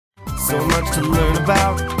So much to learn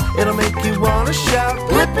about, it'll make you want to shout,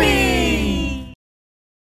 Blippi!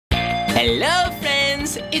 Hello,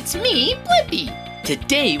 friends! It's me, Blippi.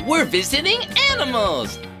 Today we're visiting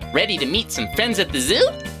animals. Ready to meet some friends at the zoo?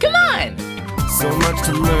 Come on! So much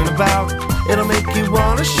to learn about, it'll make you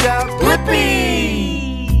want to shout,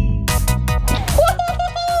 Blippi!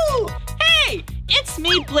 Woo-hoo-hoo-hoo! Hey, it's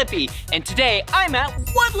me, Blippi, and today I'm at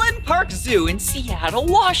Woodland Park Zoo in Seattle,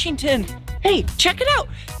 Washington. Hey, check it out.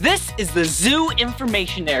 This is the zoo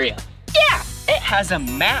information area. Yeah, it has a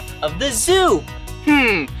map of the zoo.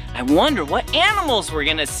 I wonder what animals we're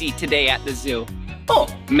gonna see today at the zoo. Oh,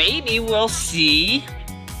 maybe we'll see,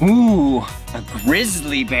 a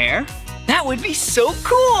grizzly bear. That would be so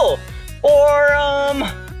cool. Or,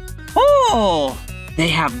 they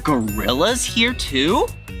have gorillas here too.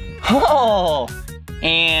 Oh,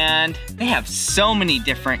 and they have so many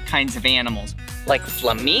different kinds of animals, like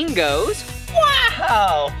flamingos.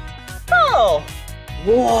 Wow. Oh,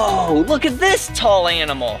 whoa, look at this tall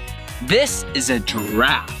animal. This is a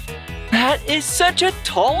giraffe. That is such a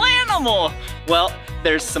tall animal. Well,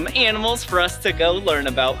 there's some animals for us to go learn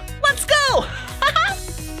about. Let's go.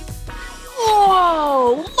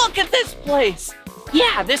 Whoa, look at this place.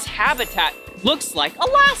 Yeah, this habitat looks like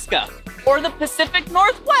Alaska, or the Pacific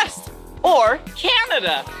Northwest, or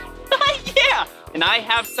Canada. Yeah, and I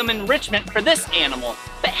have some enrichment for this animal.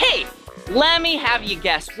 But hey, let me have you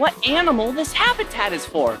guess what animal this habitat is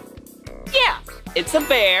for. Yeah, it's a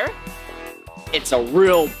bear. It's a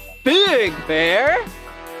real big bear.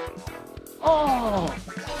 Oh,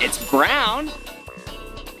 it's brown.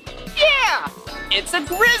 Yeah, it's a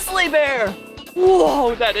grizzly bear.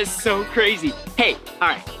 Whoa, that is so crazy. Hey, all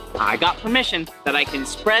right, I got permission that I can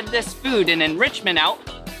spread this food and enrichment out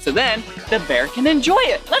so then the bear can enjoy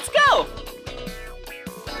it. Let's go.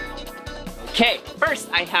 Okay, first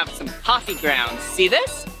I have some coffee grounds. See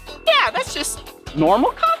this? Yeah, that's just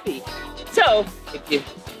normal coffee. So if you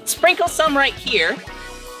sprinkle some right here,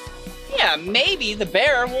 yeah, maybe the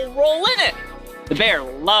bear will roll in it. The bear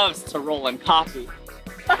loves to roll in coffee.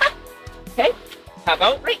 Okay, how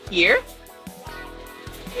about right here?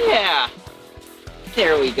 Yeah,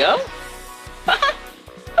 there we go.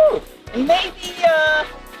 Oh, and maybe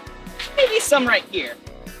some right here.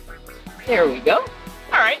 There we go.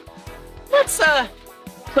 All right, let's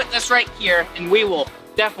put this right here and we will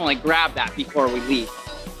definitely grab that before we leave.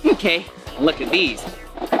 Okay, look at these.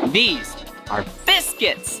 These are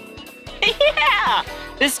biscuits. Yeah,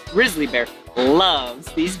 this grizzly bear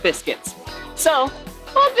loves these biscuits. So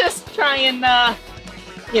I'll just try and,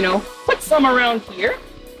 put some around here.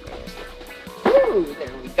 Ooh,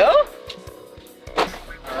 there we go.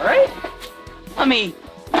 All right, let me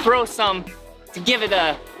throw some to give it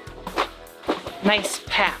a nice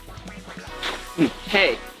pat.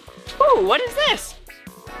 Okay. Ooh, what is this?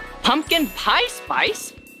 Pumpkin pie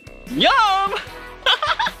spice? Yum!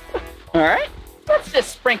 All right, let's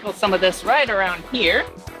just sprinkle some of this right around here.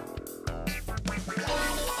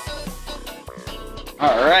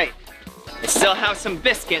 All right, I still have some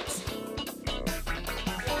biscuits.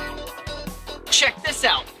 Check this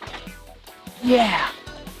out. Yeah,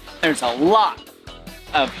 there's a lot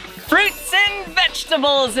of fruits and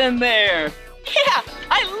vegetables in there. Yeah,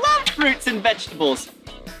 I love fruits and vegetables.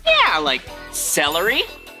 Yeah, like celery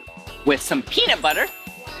with some peanut butter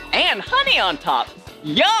and honey on top.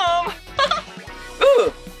 Yum!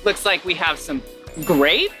 Ooh, looks like we have some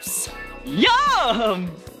grapes. Yum!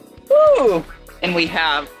 Ooh, and we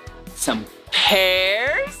have some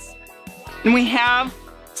pears. And we have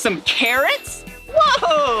some carrots.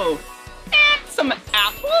 Whoa! And some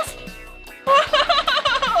apples.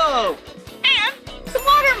 Whoa! And some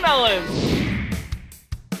watermelons.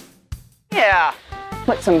 Yeah,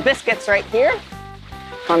 put some biscuits right here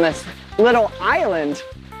on this little island.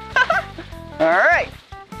 All right,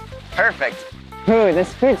 perfect. Ooh,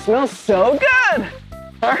 this food smells so good.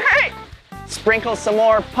 All right, sprinkle some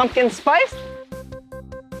more pumpkin spice.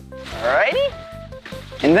 All righty,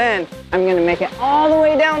 and then I'm gonna make it all the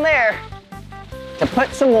way down there to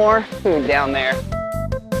put some more food down there.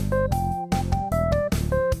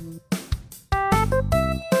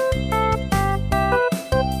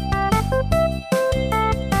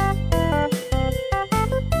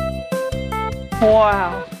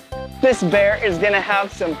 Wow, this bear is gonna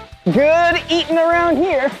have some good eating around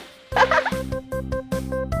here.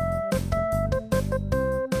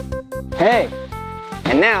 Hey,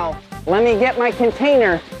 and now let me get my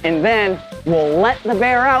container and then we'll let the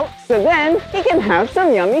bear out so then he can have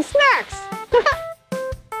some yummy snacks.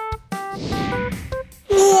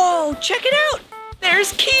 Whoa, check it out.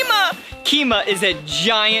 There's Kima. Kima is a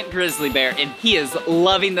giant grizzly bear and he is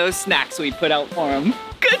loving those snacks we put out for him.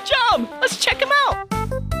 Good. Good job. Let's check him out.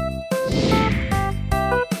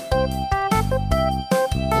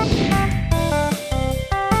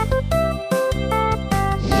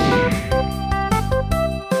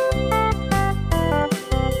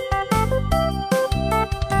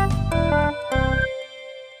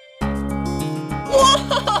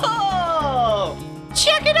 Whoa!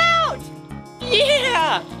 Check it out!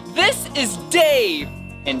 Yeah! This is Dave.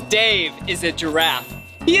 And Dave is a giraffe.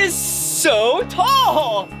 He is so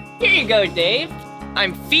tall. Here you go, Dave.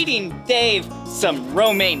 I'm feeding Dave some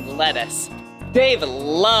romaine lettuce. Dave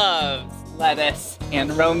loves lettuce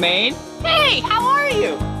and romaine. Hey, how are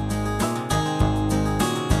you?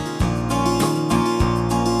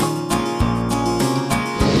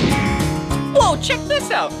 Whoa, check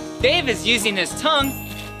this out. Dave is using his tongue,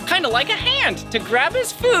 kind of like a hand, to grab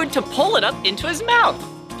his food to pull it up into his mouth.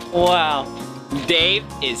 Wow, Dave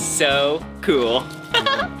is so cool.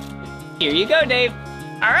 Here you go, Dave.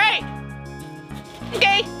 All right.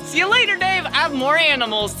 Okay, see you later, Dave. I have more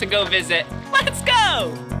animals to go visit. Let's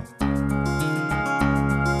go.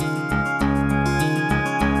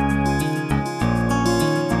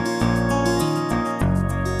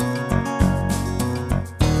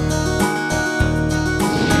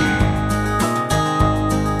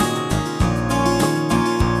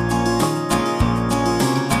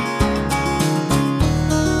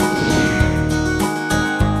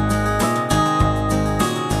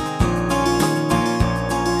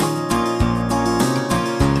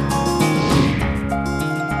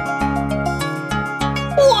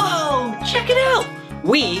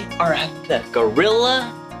 We are at the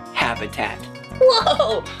gorilla habitat.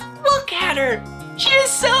 Whoa, look at her. She is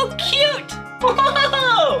so cute.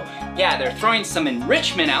 Whoa. Yeah, they're throwing some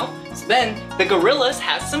enrichment out, so then the gorillas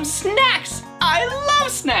have some snacks. I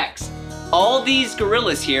love snacks. All these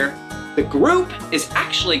gorillas here, the group is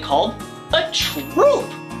actually called a troop.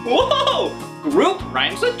 Whoa, group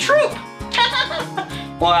rhymes with troop.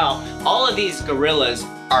 Wow, all of these gorillas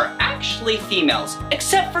are actually females,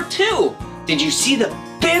 except for two. Did you see the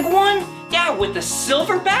big one? Yeah, with the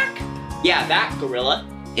silverback? Yeah, that gorilla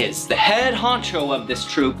is the head honcho of this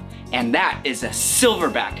troop, and that is a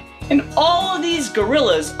silverback. And all of these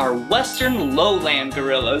gorillas are western lowland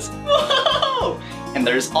gorillas. Whoa! And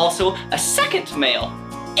there's also a second male.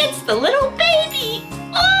 It's the little baby.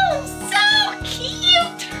 Oh, so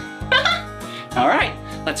cute. All right,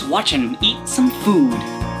 let's watch him eat some food.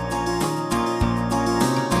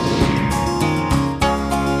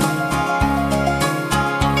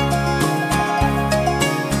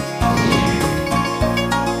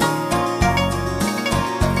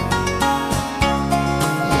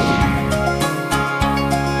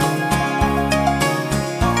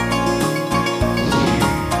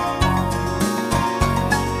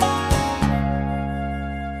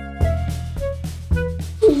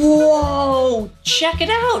 Whoa, check it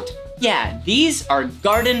out. Yeah, these are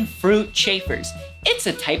garden fruit chafers. It's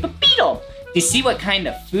a type of beetle. Do you see what kind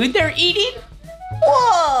of food they're eating?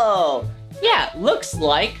 Whoa, yeah, looks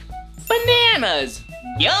like bananas.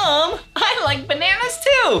 Yum, I like bananas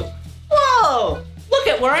too. Whoa, look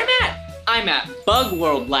at where I'm at. I'm at Bug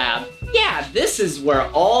World Lab. Yeah, this is where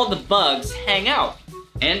all the bugs hang out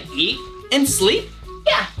and eat and sleep.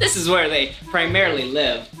 Yeah, this is where they primarily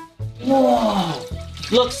live. Whoa.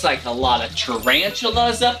 Looks like a lot of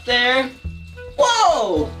tarantulas up there.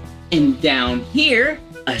 Whoa! And down here,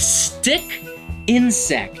 a stick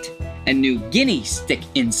insect. A New Guinea stick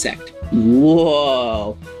insect.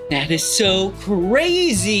 Whoa! That is so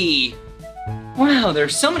crazy! Wow,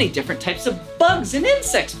 there's so many different types of bugs and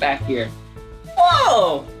insects back here.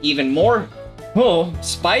 Whoa! Even more,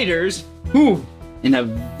 spiders. Ooh, and a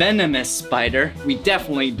venomous spider. We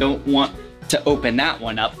definitely don't want to open that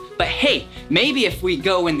one up. But hey, maybe if we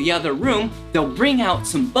go in the other room, they'll bring out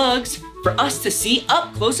some bugs for us to see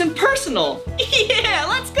up close and personal. Yeah,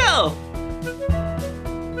 let's go.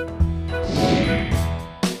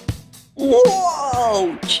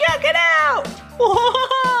 Whoa, check it out.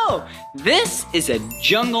 Whoa, this is a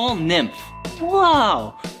jungle nymph.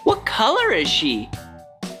 Whoa, what color is she?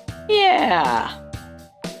 Yeah,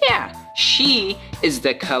 she is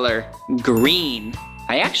the color green.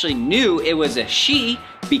 I actually knew it was a she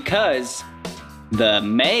because the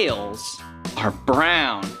males are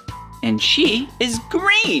brown and she is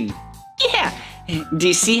green. Yeah, do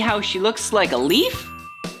you see how she looks like a leaf?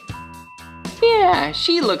 Yeah,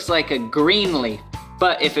 she looks like a green leaf.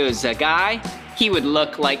 But if it was a guy, he would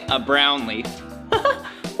look like a brown leaf.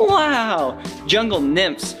 Wow, jungle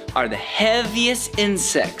nymphs are the heaviest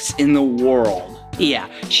insects in the world. Yeah,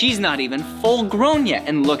 she's not even full grown yet,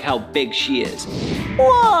 and look how big she is.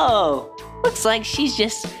 Whoa, looks like she's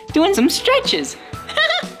just doing some stretches.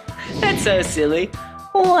 That's so silly.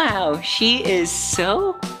 Wow, she is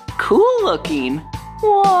so cool looking.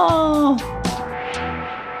 Whoa.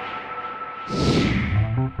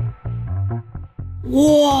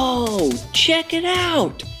 Whoa, check it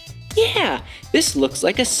out. Yeah, this looks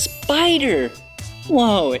like a spider.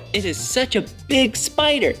 Whoa, it is such a big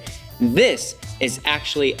spider. This is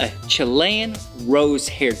actually a Chilean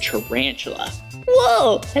rose-haired tarantula.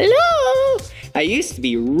 Whoa, hello. I used to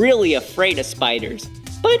be really afraid of spiders,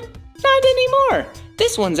 but not anymore.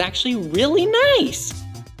 This one's actually really nice.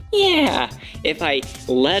 Yeah, if I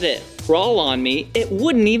let it crawl on me, it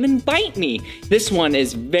wouldn't even bite me. This one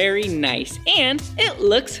is very nice, and it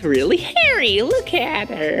looks really hairy. Look at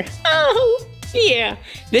her. Oh, yeah,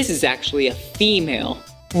 this is actually a female.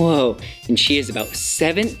 Whoa, and she is about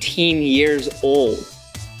 17 years old.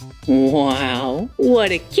 Wow,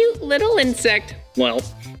 what a cute little insect. Well,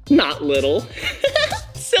 not little.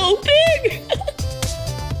 So big.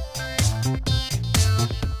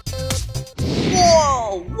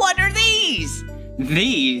 Whoa, what are these?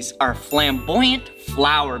 These are flamboyant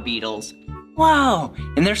flower beetles. Wow,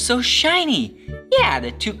 and they're so shiny. Yeah,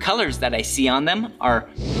 the two colors that I see on them are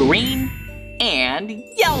green and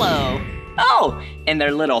yellow. Oh, and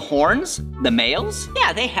their little horns, the males,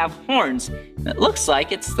 yeah, they have horns. It looks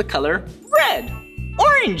like it's the color red,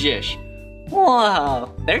 orangish.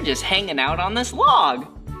 Whoa, they're just hanging out on this log.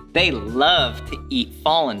 They love to eat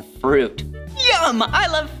fallen fruit. Yum, I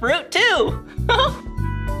love fruit too.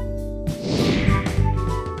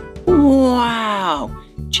 Wow,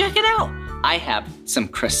 check it out. I have some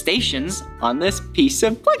crustaceans on this piece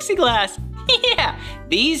of plexiglass. Yeah,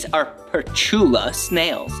 these are Perchula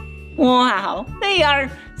snails. Wow, they are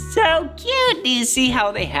so cute. Do you see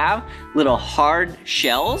how they have little hard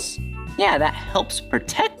shells? Yeah, that helps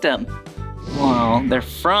protect them. Well, they're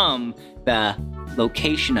from the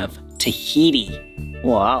location of Tahiti.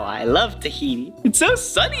 Wow, I love Tahiti. It's so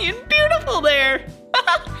sunny and beautiful there.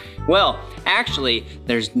 Well, actually,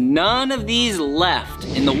 there's none of these left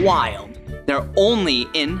in the wild. They're only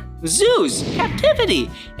in zoos, captivity,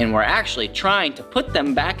 and we're actually trying to put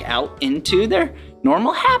them back out into their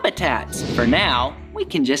normal habitats. For now, we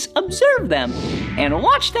can just observe them and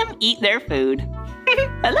watch them eat their food.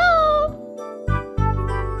 Hello!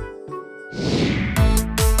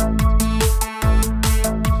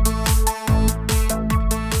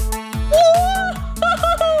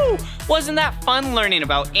 Whoa! Wasn't that fun learning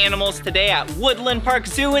about animals today at Woodland Park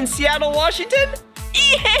Zoo in Seattle, Washington?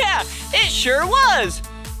 Yeah, it sure was.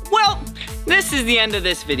 Well, this is the end of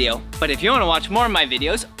this video, but if you want to watch more of my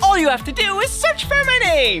videos, all you have to do is search for my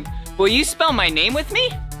name. Will you spell my name with me?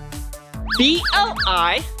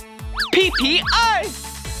 B-L-I-P-P-I.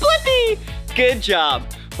 Blippi. Good job.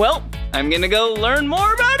 Well, I'm gonna go learn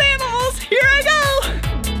more about animals. Here I go.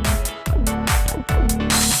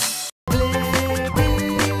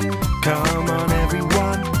 Blippi, come on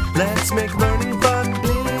everyone, let's make learning fun.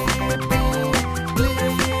 Blippi,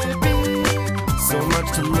 so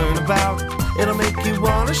much to learn about, it'll make you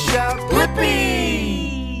wanna shout.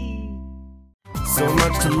 Blippi, so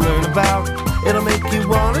much to learn about, it'll make you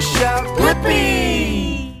wanna shout.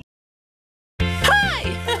 Blippi. Hi,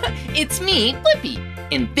 it's me, Blippi.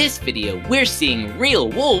 In this video, we're seeing real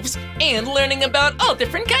wolves and learning about all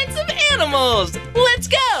different kinds of animals. Let's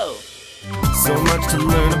go! So much to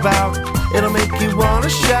learn about, it'll make you wanna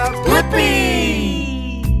shout.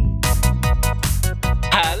 Blippi!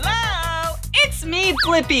 Hello, it's me,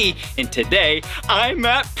 Blippi, and today I'm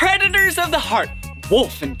at Predators of the Heart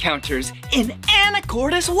Wolf Encounters in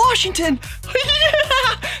Anacortes, Washington.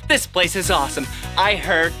 Yeah! This place is awesome. I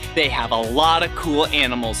heard they have a lot of cool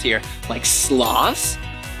animals here, like sloths,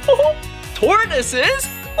 tortoises,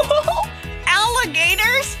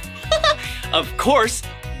 alligators, of course,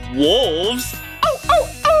 wolves,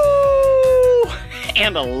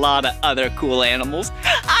 and a lot of other cool animals.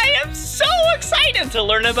 I am so excited to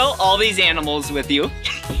learn about all these animals with you.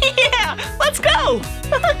 Yeah, let's go.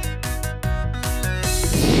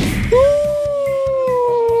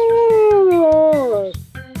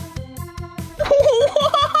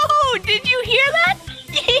 Whoa, did you hear that?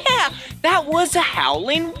 Yeah, that was a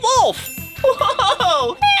howling wolf.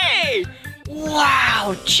 Whoa, hey!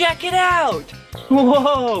 Wow, check it out.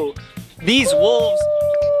 Whoa, these wolves.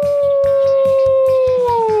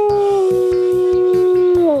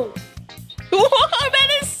 Whoa, that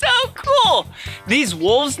is so cool. These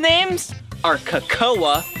wolves' names are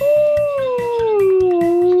Kakoa.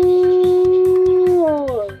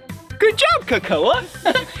 Good job, Kakoa.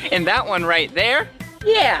 And that one right there,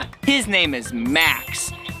 yeah, his name is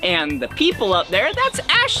Max. And the people up there, that's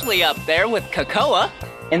Ashley up there with Kakoa.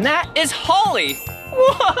 And that is Holly.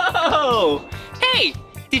 Whoa! Hey,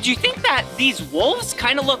 did you think that these wolves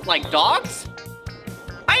kind of look like dogs?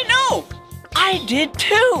 I know, I did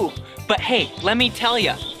too. But hey, let me tell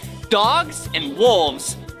you, dogs and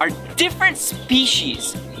wolves are different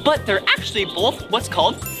species, but they're actually both what's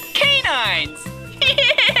called canines.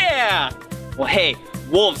 Yeah! Well, hey,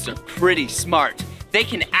 wolves are pretty smart. They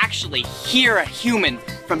can actually hear a human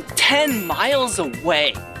from 10 miles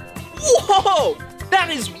away. Whoa! That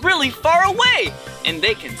is really far away! And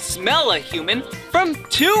they can smell a human from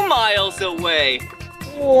 2 miles away.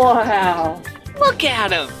 Wow! Look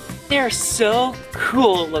at them! They're so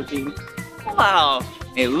cool looking. Wow!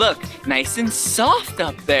 They look nice and soft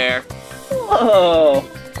up there. Whoa!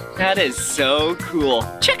 That is so cool.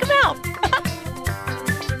 Check them out!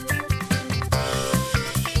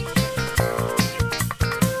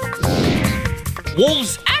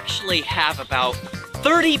 Wolves actually have about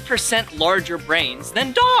 30% larger brains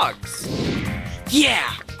than dogs.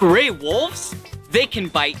 Yeah, gray wolves, they can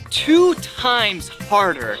bite 2 times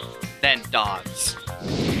harder than dogs.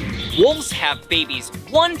 Wolves have babies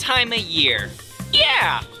 1 time a year.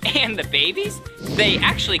 Yeah, and the babies, they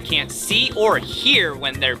actually can't see or hear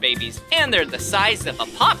when they're babies, and they're the size of a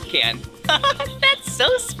pop can. That's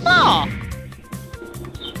so small.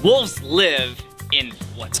 Wolves live in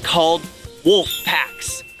what's called wolf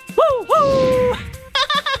packs. Woo woo!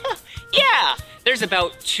 Yeah, there's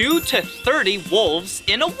about 2 to 30 wolves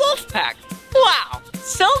in a wolf pack. Wow,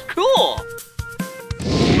 so cool.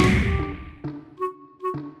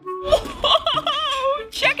 Whoa,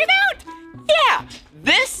 check it out. Yeah,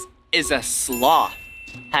 this is a sloth.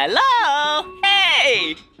 Hello,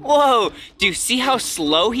 hey. Whoa, do you see how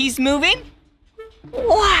slow he's moving?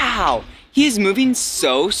 Wow, he is moving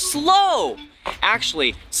so slow.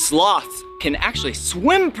 Actually, sloths can actually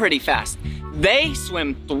swim pretty fast. They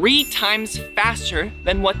swim 3 times faster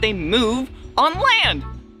than what they move on land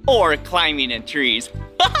or climbing in trees.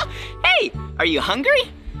 Hey, are you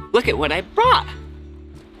hungry? Look at what I brought.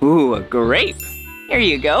 Ooh, a grape. Here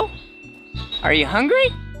you go. Are you hungry?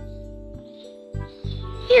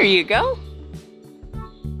 Here you go.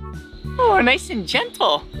 Oh, nice and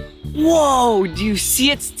gentle. Whoa, do you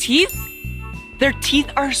see its teeth? Their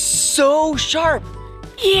teeth are so sharp.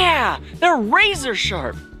 Yeah, they're razor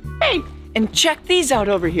sharp. Hey, and check these out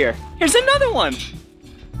over here. Here's another one.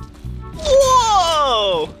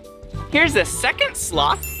 Whoa! Here's a second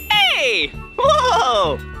sloth. Hey!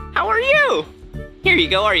 Whoa! How are you? Here you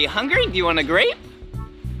go. Are you hungry? Do you want a grape?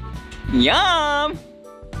 Yum!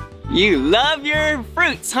 You love your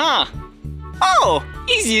fruits, huh? Oh,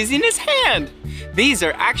 he's using his hand. These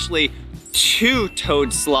are actually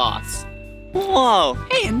 2-toed sloths. Whoa,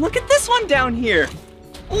 hey, and look at this one down here.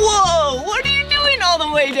 Whoa, what are you doing all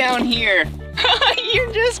the way down here?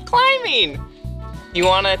 You're just climbing. You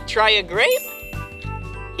wanna try a grape?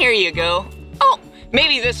 Here you go. Oh,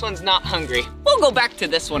 maybe this one's not hungry. We'll go back to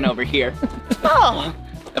this one over here. Oh,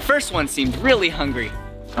 the first one seemed really hungry.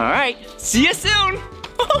 All right, see you soon.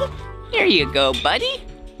 Here you go, buddy.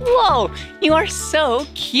 Whoa, you are so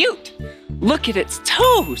cute. Look at its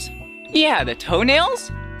toes. Yeah, the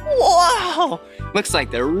toenails. Wow, looks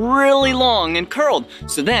like they're really long and curled,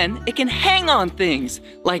 so then it can hang on things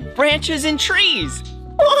like branches and trees.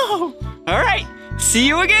 Whoa, all right, see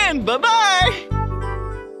you again, bye-bye.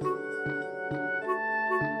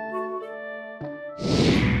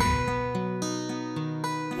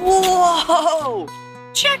 Whoa,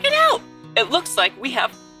 check it out. It looks like we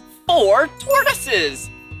have 4 tortoises.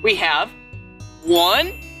 We have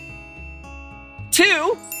 1,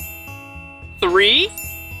 2, 3,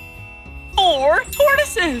 4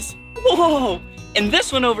 tortoises. Whoa, and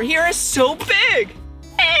this one over here is so big.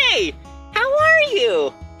 Hey, how are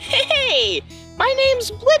you? Hey, my name's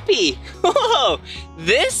Blippi. Whoa,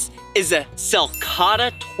 this is a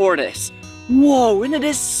sulcata tortoise. Whoa, and it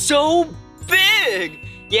is so big.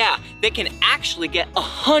 Yeah, they can actually get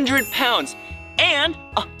 100 pounds and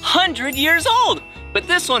 100 years old. But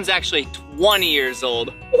this one's actually 20 years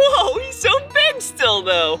old. Whoa, he's so big still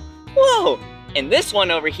though. Whoa, and this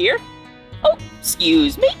one over here, oh,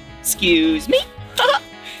 excuse me.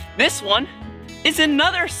 This one is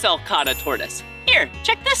another sulcata tortoise. Here,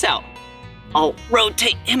 check this out. I'll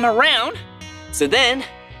rotate him around so then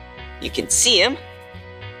you can see him.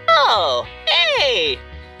 Oh, hey.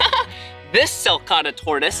 This sulcata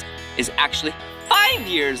tortoise is actually 5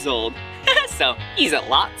 years old, so he's a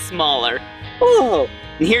lot smaller. Whoa,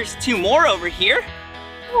 and here's 2 more over here.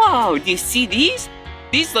 Whoa, do you see these?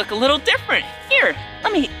 These look a little different. Here,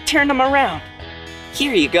 let me turn them around.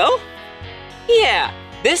 Here you go. Yeah,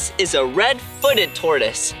 this is a red-footed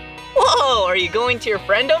tortoise. Whoa, are you going to your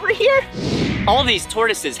friend over here? All these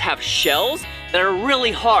tortoises have shells that are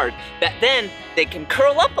really hard that then they can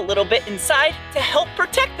curl up a little bit inside to help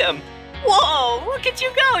protect them. Whoa, look at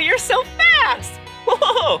you go, you're so fast.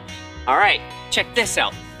 Whoa, all right, check this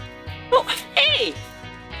out. Oh, hey.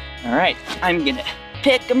 All right, I'm gonna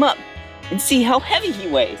pick him up and see how heavy he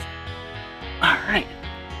weighs. All right.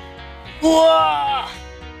 Whoa!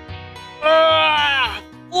 Ah!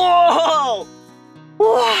 Whoa!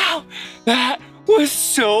 Wow! That was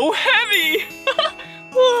so heavy!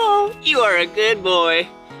 Whoa! You are a good boy.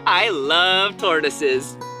 I love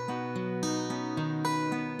tortoises.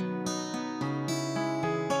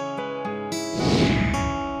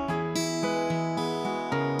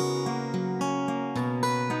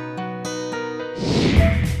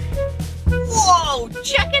 Whoa!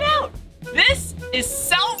 Check it out! This is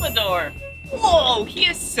Salvador. Whoa, he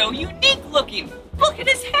is so unique looking. Look at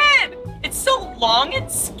his head. It's so long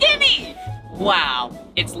and skinny. Wow,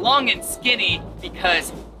 it's long and skinny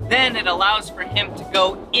because then it allows for him to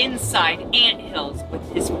go inside anthills with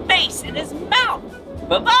his face and his mouth.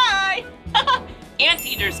 Bye-bye.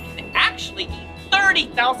 Anteaters can actually eat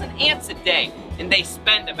 30,000 ants a day, and they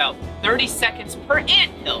spend about 30 seconds per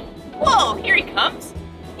anthill. Whoa, here he comes.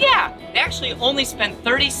 Yeah, they actually only spend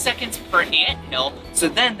 30 seconds per anthill, so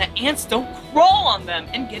then the ants don't crawl on them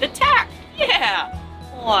and get attacked. Yeah.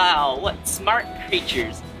 Wow, what smart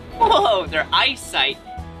creatures. Whoa, their eyesight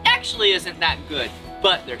actually isn't that good,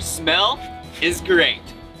 but their smell is great.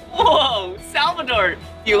 Whoa, Salvador,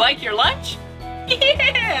 do you like your lunch?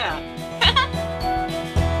 Yeah.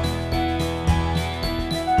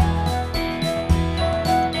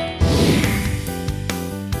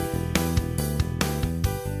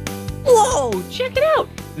 Whoa, check it out.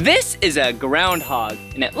 This is a groundhog,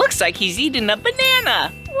 and it looks like he's eating a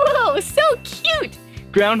banana. Whoa, so cute.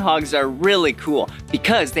 Groundhogs are really cool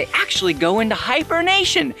because they actually go into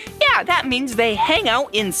hibernation. Yeah, that means they hang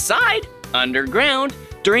out inside, underground,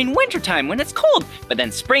 during wintertime when it's cold. But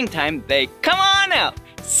then springtime, they come on out,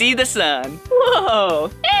 see the sun.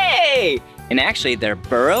 Whoa, hey! And actually their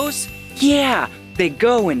burrows, yeah, they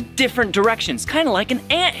go in different directions, kind of like an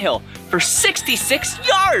anthill, for 66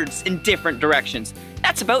 yards in different directions.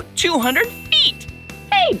 That's about 200 feet.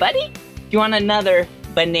 Hey, buddy, do you want another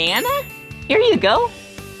banana? Here you go.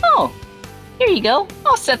 Oh, here you go.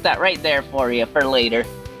 I'll set that right there for you for later.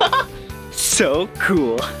 So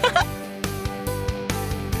cool.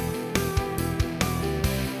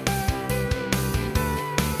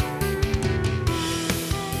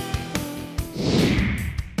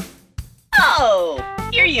 Oh,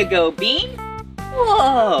 here you go, Bean.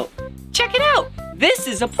 Whoa, check it out. This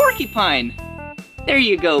is a porcupine. There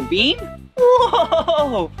you go, Bean.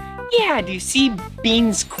 Whoa, yeah, do you see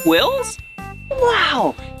Bean's quills?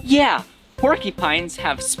 Wow, yeah, porcupines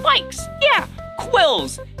have spikes. Yeah,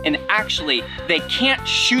 quills. And actually, they can't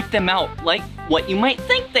shoot them out like what you might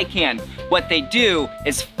think they can. What they do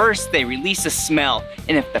is first they release a smell.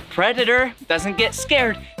 And if the predator doesn't get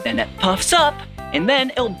scared, then it puffs up and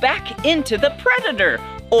then it'll back into the predator.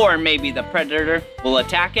 Or maybe the predator will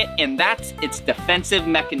attack it and that's its defensive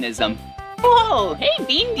mechanism. Whoa, hey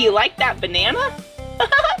Bean, do you like that banana?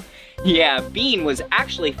 Yeah, Bean was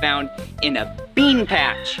actually found in a bean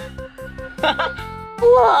patch.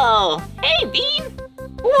 Whoa, hey Bean.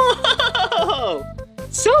 Whoa,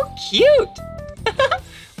 so cute.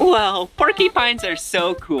 Wow, porcupines are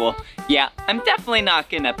so cool. Yeah, I'm definitely not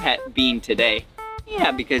gonna pet Bean today.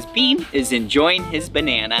 Yeah, because Bean is enjoying his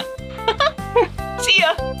banana. See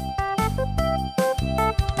ya.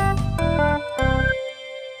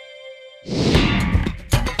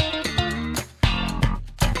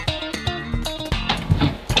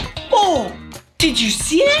 Oh, did you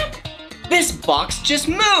see that? This box just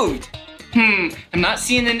moved. I'm not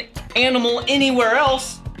seeing an animal anywhere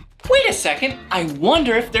else. Wait a second, I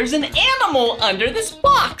wonder if there's an animal under this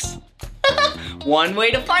box. One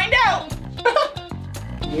way to find out.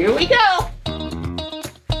 Here we go.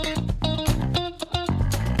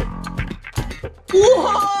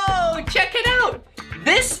 Whoa, check it out.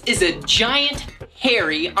 This is a giant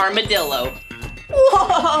hairy armadillo.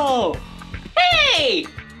 Whoa, hey,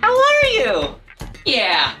 how are you?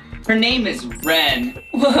 Yeah, her name is Wren.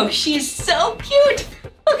 Whoa, she is so cute.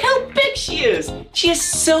 Look how big she is. She is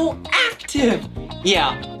so active.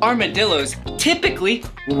 Yeah, armadillos typically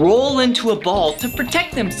roll into a ball to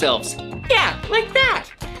protect themselves. Yeah, like that.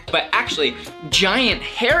 But actually, giant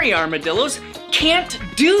hairy armadillos can't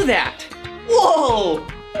do that. Whoa,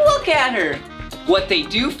 look at her. What they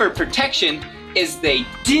do for protection is they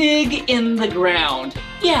dig in the ground.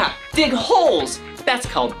 Yeah, dig holes. That's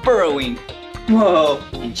called burrowing. Whoa,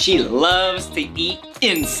 and she loves to eat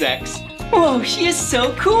insects. Whoa, she is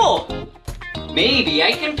so cool. Maybe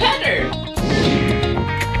I can pet her.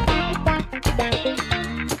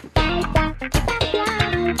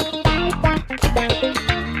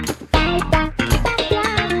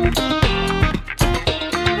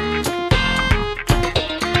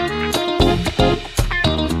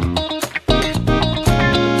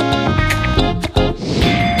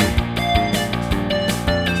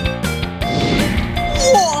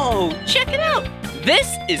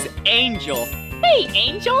 This is Angel. Hey,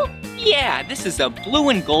 Angel. Yeah, this is a blue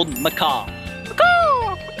and gold macaw.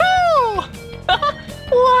 Macaw! Macaw!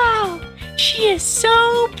 Wow, she is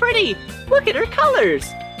so pretty. Look at her colors.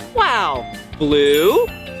 Wow, blue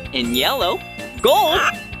and yellow, gold.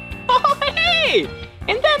 Oh, hey!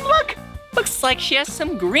 And then look, looks like she has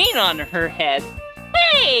some green on her head.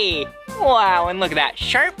 Hey! Wow, and look at that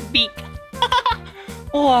sharp beak.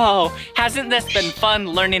 Whoa, hasn't this been fun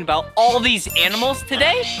learning about all these animals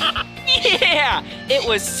today? Yeah, it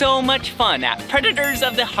was so much fun at Predators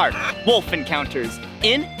of the Heart Wolf Encounters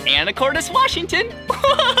in Anacortes, Washington.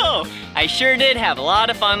 Whoa, I sure did have a lot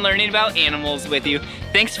of fun learning about animals with you.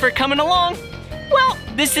 Thanks for coming along. Well,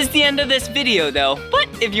 this is the end of this video though, but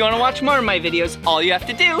if you want to watch more of my videos, all you have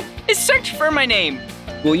to do is search for my name.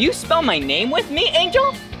 Will you spell my name with me,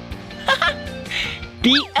 Angel?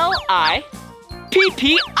 B-L-I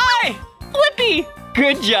P-P-I! Blippi!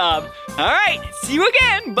 Good job. All right, see you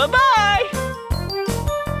again. Bye-bye.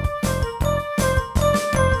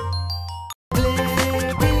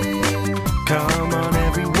 Blippi, come on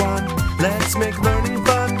everyone, let's make learning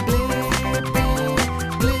fun. Blippi,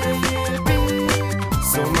 Blippi,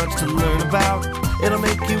 so much to learn about, it'll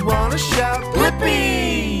make you wanna shout.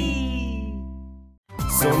 Blippi!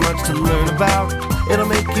 So much to learn about, it'll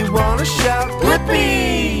make you wanna shout. Blippi!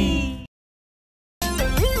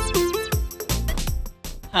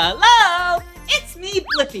 Hello, it's me,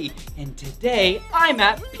 Blippi, and today I'm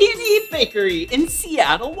at PD Bakery in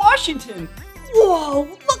Seattle, Washington. Whoa,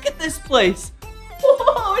 look at this place.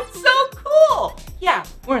 Whoa, it's so cool. Yeah,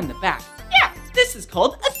 we're in the back. Yeah, this is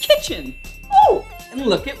called a kitchen. Oh, and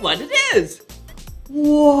look at what it is.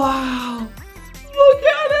 Wow, look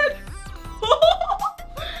at it.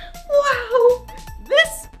 Wow,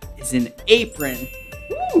 this is an apron.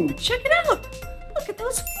 Ooh, check it out. Look at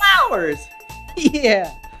those flowers. Yeah,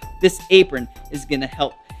 this apron is gonna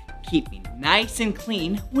help keep me nice and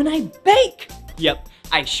clean when I bake. Yep,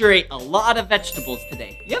 I sure ate a lot of vegetables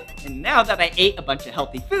today. Yep, and now that I ate a bunch of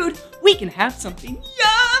healthy food, we can have something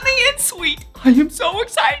yummy and sweet. I am so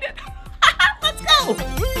excited. Let's go.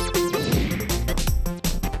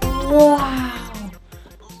 Wow,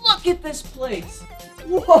 look at this place.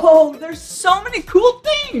 Whoa, there's so many cool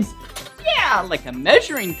things. Yeah, like a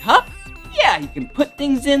measuring cup. Yeah, you can put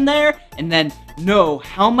things in there and then know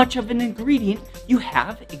how much of an ingredient you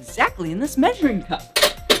have exactly in this measuring cup.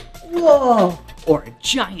 Whoa, or a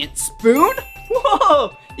giant spoon.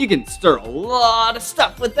 Whoa, you can stir a lot of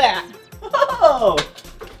stuff with that. Whoa,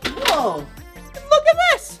 whoa, and look at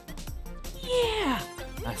this. Yeah,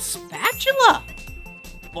 a spatula.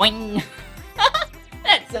 Boing.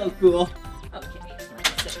 That's so cool. Okay,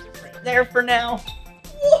 let's set it right there for now.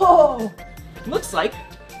 Whoa, looks like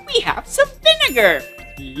we have some vinegar.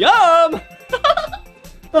 Yum!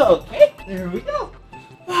 Okay, there we go.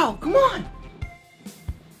 Wow, come on.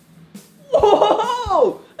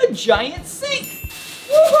 Whoa, a giant sink.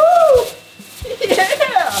 Woohoo!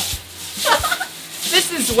 Yeah!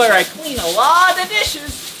 This is where I clean a lot of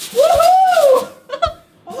dishes. Woohoo!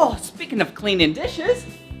 Oh, speaking of cleaning dishes.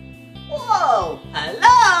 Whoa,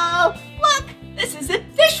 hello! Look, this is a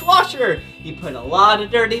dishwasher. You put a lot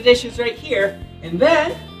of dirty dishes right here, and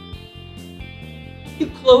then you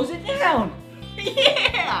close it down.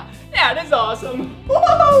 Yeah, that is awesome.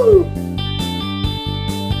 Whoa!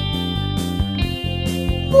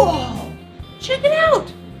 Whoa, check it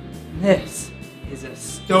out. This is a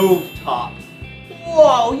stovetop.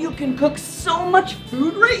 Whoa, you can cook so much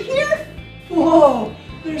food right here. Whoa,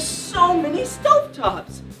 there's so many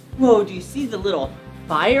stovetops. Whoa, do you see the little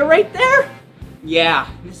fire right there? Yeah,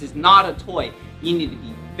 this is not a toy. You need to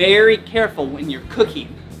be very careful when you're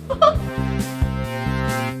cooking.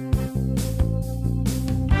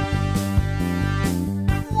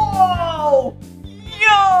 Whoa!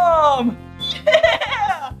 Yum!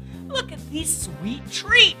 Yeah! Look at these sweet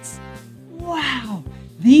treats. Wow,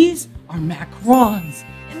 these are macarons,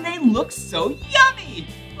 and they look so yummy.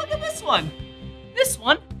 Look at this one. This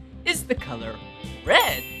one is the color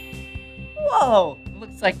red. Whoa,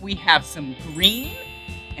 looks like we have some green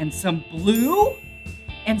and some blue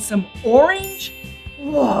and some orange.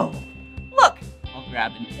 Whoa, look, I'll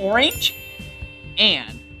grab an orange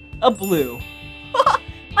and a blue.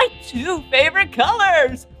 My two favorite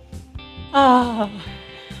colors. Ah,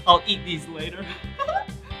 I'll eat these later.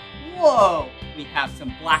 Whoa, we have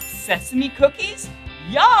some black sesame cookies.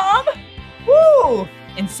 Yum! Woo!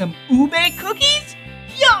 And some ube cookies.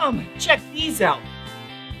 Yum! Check these out.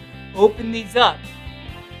 Open these up.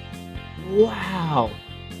 Wow,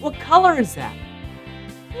 what color is that?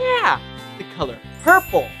 Yeah, the color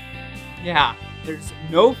purple. Yeah, there's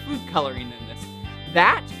no food coloring in this.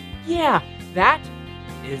 That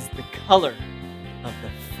is the color of the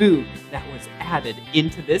food that was added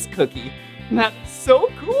into this cookie. And that's so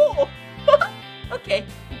cool. Okay,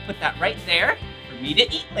 we'll put that right there for me to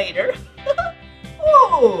eat later.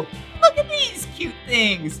 Oh, look at these cute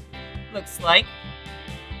things. Looks like,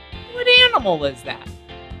 what animal is that?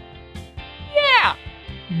 Yeah.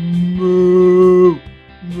 Moo.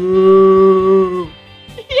 Moo.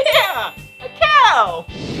 Yeah, a cow.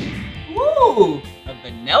 Ooh, a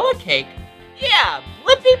vanilla cake. Yeah,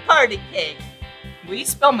 Blippi party cake. Will you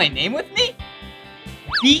spell my name with me?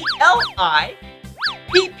 B-L-I-P-P-I.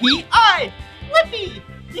 Blippi.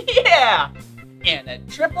 Yeah. And a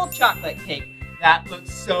triple chocolate cake. That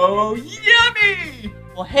looks so yummy.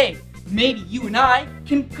 Well, hey, maybe you and I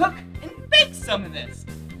can cook and bake some of this.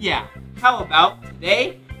 Yeah, how about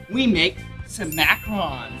today we make some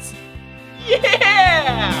macarons?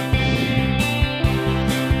 Yeah!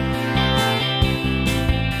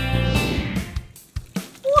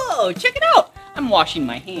 Whoa, check it out. I'm washing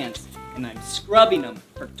my hands and I'm scrubbing them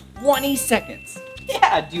for 20 seconds.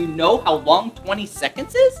 Yeah, do you know how long 20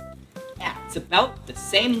 seconds is? Yeah, it's about the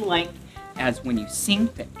same length as when you sing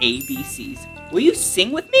the ABCs. Will you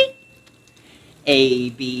sing with me? A,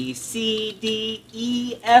 B, C, D,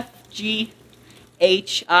 E, F, G,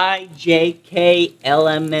 H, I, J, K, L,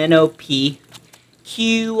 M, N, O, P,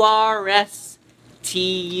 Q, R, S, T,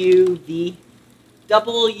 U, V,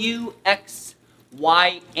 W, X,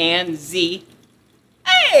 Y, and Z.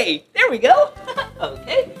 Hey, there we go.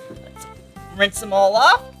 Okay, let's rinse them all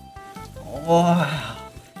off. Wow,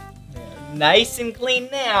 they're nice and clean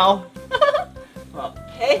now.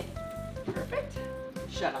 Okay, perfect.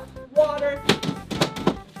 Shut off the water.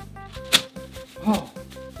 Oh,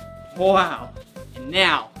 wow. And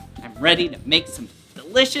now I'm ready to make some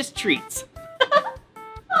delicious treats.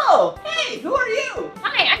 Oh, hey, who are you?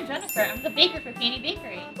 Hi, I'm Jennifer. I'm the baker for Penny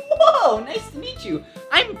Bakery. Whoa, nice to meet you.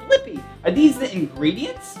 I'm Blippi. Are these the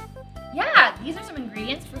ingredients? Yeah, these are some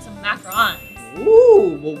ingredients for some macarons.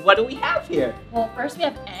 Ooh, well, what do we have here? Well, first we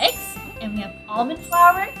have eggs, and we have almond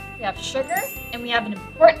flour, we have sugar, and we have an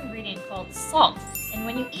important ingredient called salt. And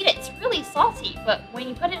when you eat it, it's really salty, but when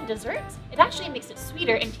you put it in desserts, it actually makes it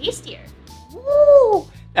sweeter and tastier. Ooh,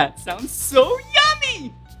 that sounds so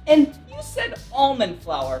yummy! And you said almond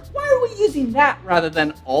flour. Why are we using that rather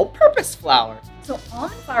than all-purpose flour? So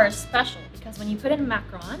almond flour is special because when you put it in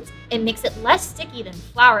macarons, it makes it less sticky than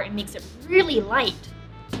flour and makes it really light.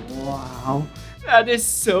 Wow, that is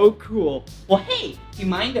so cool. Well, hey, do you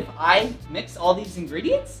mind if I mix all these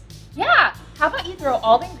ingredients? Yeah, how about you throw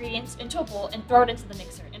all the ingredients into a bowl and throw it into the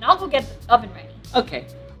mixer, and I'll go get the oven ready. Okay.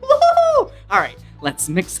 Woohoo! All right, let's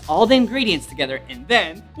mix all the ingredients together and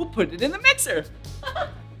then we'll put it in the mixer.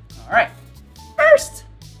 All right, first,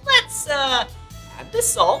 let's add the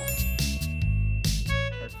salt.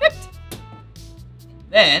 Perfect. And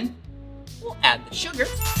then we'll add the sugar.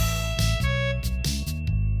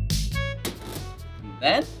 And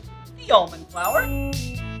then the almond flour.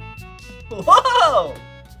 Whoa!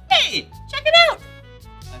 Hey, check it out.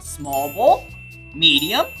 A small bowl,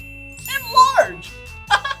 medium, and large.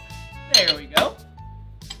 There we go.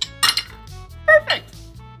 Perfect.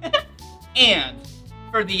 And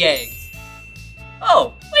for the eggs.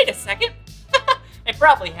 Oh, wait a second. I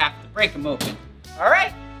probably have to break them open. All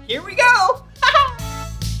right, here we go.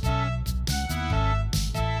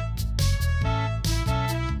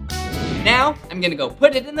 Now I'm gonna go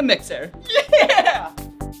put it in the mixer. Yeah!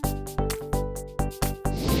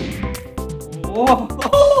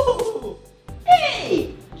 Whoa!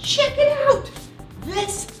 Hey, check it out.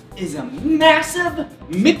 This is a massive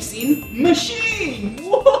mixing machine.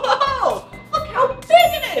 Whoa! Look how big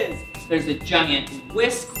it is. There's a giant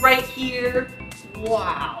whisk right here.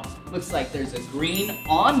 Wow. Looks like there's a green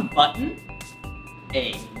on button,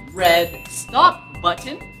 a red stop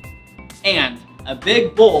button, and a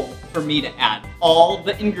big bowl for me to add all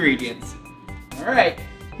the ingredients. All right,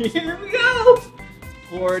 here we go.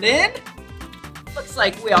 Pour it in. Looks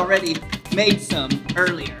like we already made some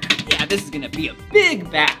earlier. Yeah, this is gonna be a big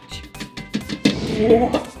batch.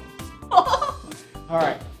 Whoa. All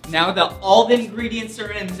right, now that all the ingredients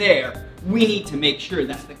are in there, we need to make sure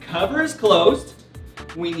that the cover is closed.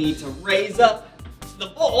 We need to raise up the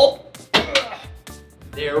bowl.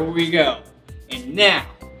 There we go. And now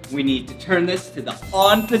we need to turn this to the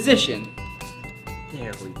on position.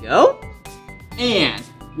 There we go. And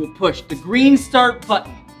we'll push the green start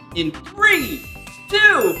button in 3,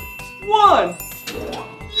 2, 1.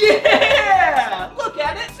 Yeah! Look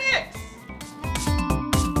at it mix.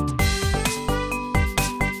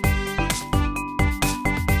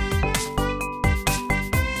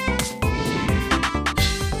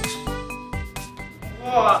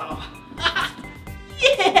 Wow.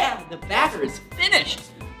 Yeah, the batter is finished.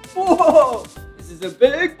 Whoa, this is a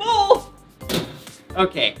big bowl.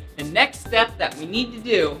 Okay, the next step that we need to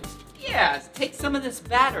do, is take some of this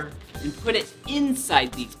batter and put it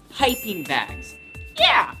inside these piping bags.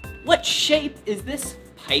 Yeah, what shape is this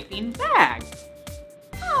piping bag?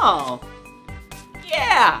 Oh,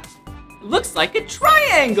 yeah, it looks like a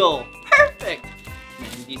triangle. Perfect.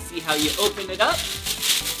 And do you see how you open it up?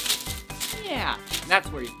 Yeah, that's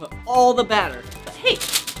where you put all the batter. But hey,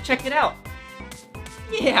 check it out.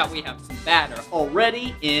 Yeah, we have some batter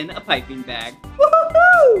already in a piping bag.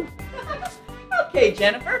 Woohoo! Okay,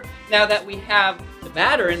 Jennifer, now that we have the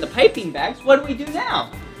batter in the piping bags, what do we do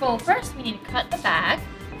now? Well, first we need to cut the bag.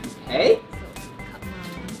 Okay. So cut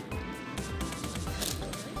mine.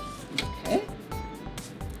 Okay.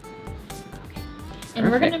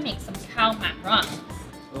 And we're gonna make some cow macarons.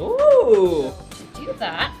 Ooh. To do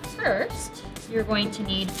that, first, you're going to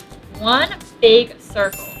need one big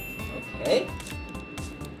circle. Okay.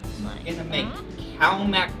 We're gonna make cow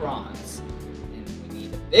macarons. And we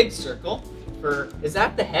need a big circle for, is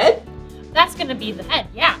that the head? That's gonna be the head,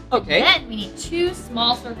 yeah. Okay. And then we need 2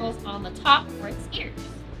 small circles on the top for its ears.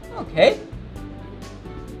 Okay.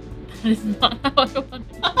 That is not how I want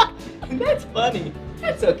it. That's funny.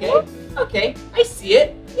 That's okay. Okay, I see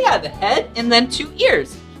it. Yeah, the head and then 2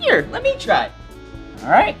 ears. Here, let me try. All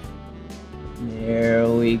right. There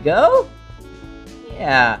we go.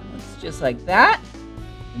 Yeah, it's just like that.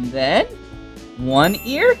 And then 1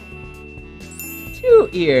 ear, 2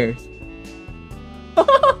 ears.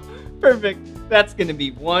 Perfect. That's gonna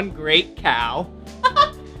be one great cow.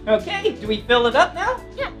 Okay, do we fill it up now?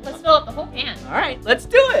 Yeah, let's fill up the whole pan. All right, let's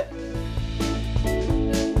do it.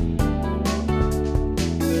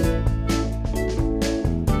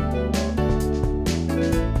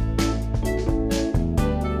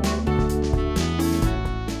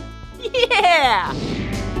 Yeah!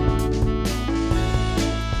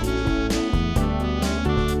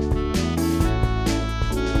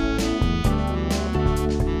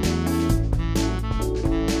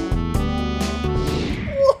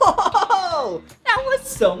 Whoa! That was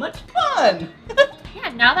so much fun! Yeah,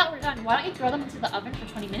 now that we're done, why don't you throw them into the oven for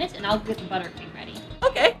 20 minutes and I'll get the buttercream ready.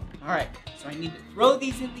 Okay. All right. So I need to throw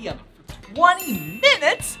these in the oven for 20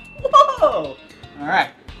 minutes? Whoa! All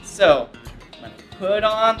right. So let me put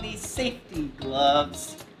on these safety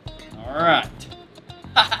gloves. All right.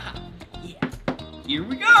 Yeah. Here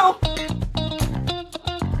we go.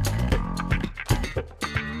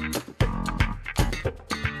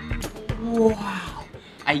 Wow.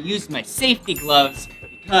 I used my safety gloves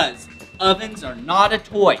because ovens are not a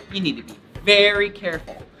toy. You need to be very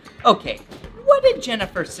careful. Okay, what did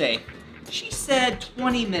Jennifer say? She said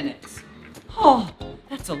 20 minutes. Oh,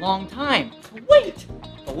 that's a long time to wait.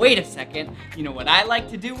 But wait a second. You know what I like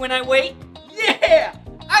to do when I wait? Yeah!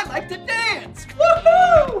 I like to dance!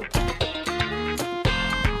 Woohoo!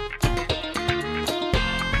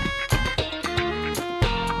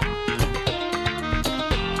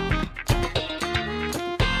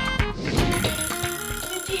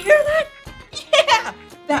 Did you hear that? Yeah!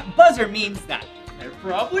 That buzzer means that they're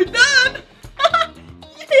probably done!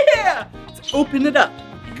 Yeah! Let's open it up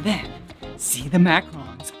and then see the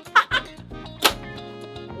macarons.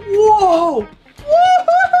 Whoa!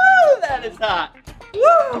 Woo-hoo-hoo! That is hot!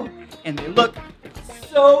 Woo! And they look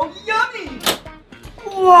so yummy!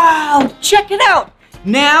 Wow! Check it out!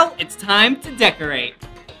 Now it's time to decorate.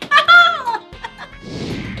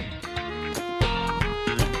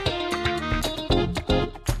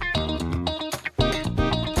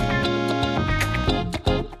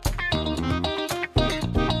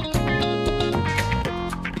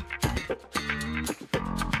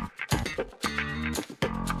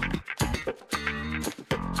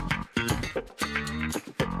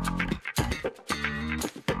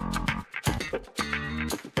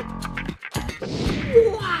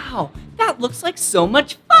 Wow, that looks like so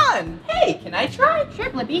much fun. Hey, can I try? Sure,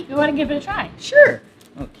 Blippi, go ahead and give it a try. Sure.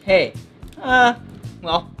 Okay.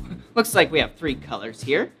 Well, looks like we have 3 colors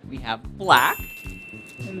here. We have black,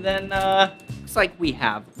 and then looks like we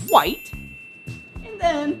have white, and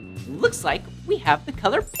then looks like we have the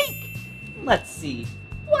color pink. Let's see,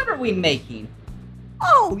 what are we making?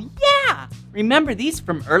 Oh yeah, remember these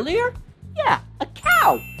from earlier? Yeah, a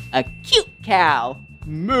cow, a cute cow.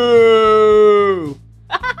 Moo!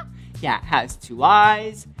 Yeah, it has 2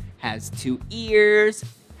 eyes, has 2 ears,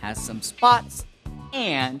 has some spots,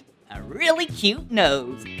 and a really cute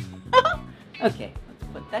nose. Okay, let's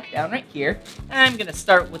put that down right here. And I'm gonna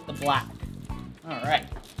start with the black. All right,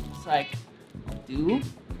 looks like I'll do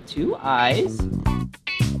 2 eyes.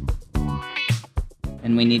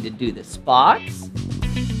 And we need to do the spots.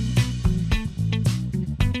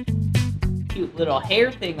 Cute little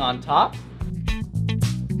hair thing on top.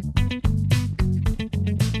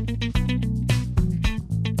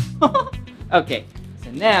 Okay,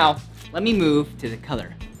 so now let me move to the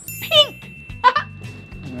color pink.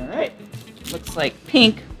 All right, looks like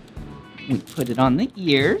pink. We put it on the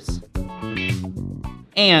ears.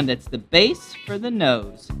 And it's the base for the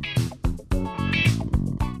nose.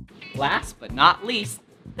 Last but not least,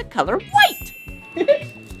 the color white.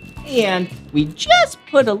 And we just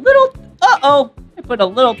put a little, uh-oh, I put a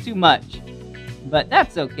little too much. But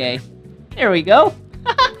that's okay. There we go.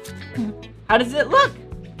 How does it look?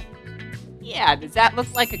 Yeah, does that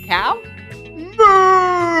look like a cow?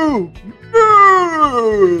 Moo!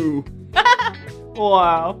 Moo!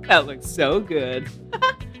 Wow, that looks so good.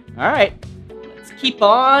 All right, let's keep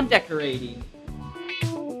on decorating.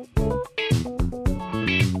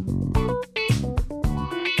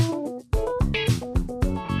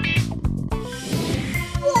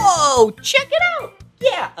 Whoa, check it out!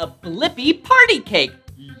 Yeah, a Blippi party cake.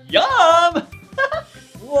 Yum!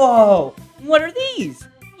 Whoa, what are these?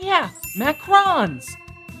 Yeah, macarons.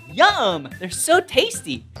 Yum, they're so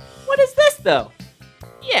tasty. What is this though?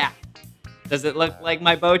 Yeah, does it look like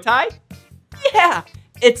my bow tie? Yeah,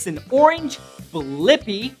 it's an orange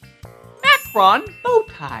Blippi macaron bow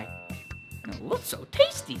tie. And it looks so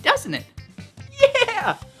tasty, doesn't it?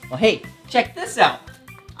 Yeah! Well, hey, check this out.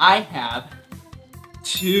 I have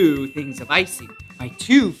 2 things of icing, my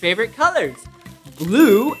 2 favorite colors,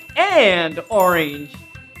 blue and orange.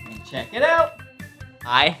 And check it out.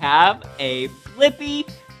 I have a Blippi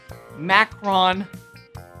macaron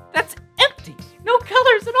that's empty, no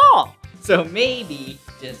colors at all. So maybe,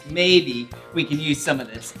 just maybe, we can use some of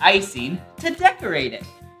this icing to decorate it.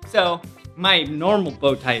 So my normal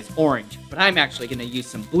bow tie is orange, but I'm actually gonna use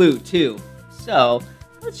some blue too. So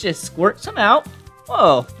let's just squirt some out.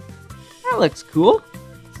 Whoa, that looks cool.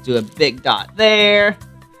 Let's do a big dot there,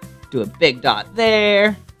 do a big dot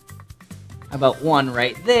there. How about one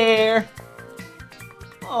right there?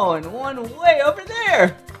 Oh, and one way over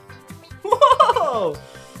there. Whoa,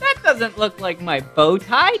 that doesn't look like my bow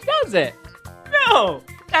tie, does it? No,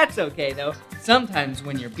 that's okay though. Sometimes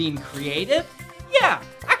when you're being creative, yeah,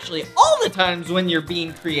 actually all the times when you're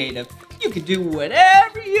being creative, you can do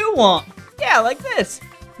whatever you want. Yeah, like this.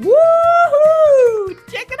 Woohoo!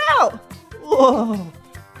 Check it out. Whoa,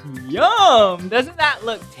 yum. Doesn't that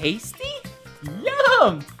look tasty?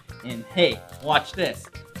 Yum. And hey, watch this.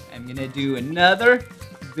 I'm gonna do another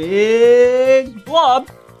big blob.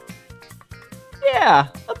 Yeah,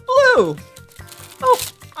 a blue. Oh,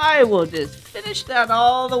 I will just finish that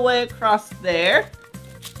all the way across there.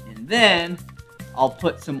 And then I'll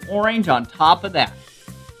put some orange on top of that.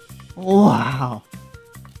 Wow.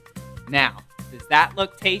 Now, does that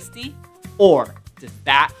look tasty? Or does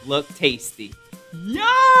that look tasty?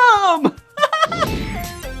 Yum!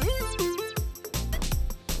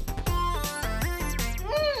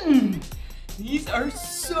 These are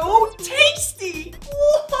so tasty!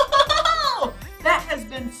 Wow! That has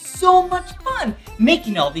been so much fun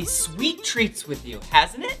making all these sweet treats with you,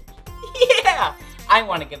 hasn't it? Yeah! I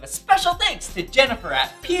want to give a special thanks to Jennifer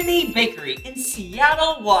at Peony Bakery in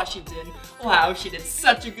Seattle, Washington. Wow, she did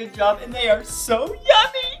such a good job and they are so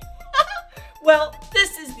yummy! Well,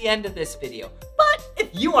 this is the end of this video, but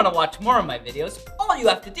if you want to watch more of my videos, all you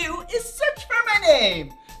have to do is search for my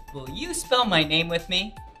name. Will you spell my name with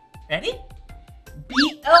me? Ready?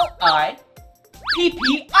 B-L-I-P-P-I.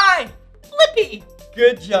 Blippi.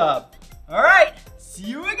 Good job. All right, see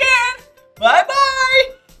you again.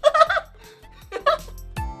 Bye-bye.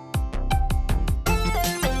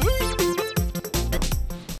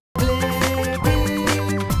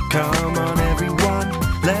 Come on everyone,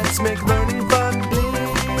 let's make learning fun.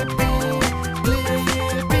 Blippi.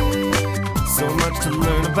 So much to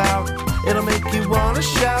learn about, it'll make you want to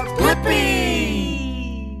shout. Blippi!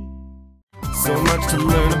 So much to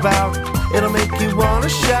learn about, it'll make you want to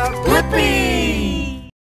shout. Blippi!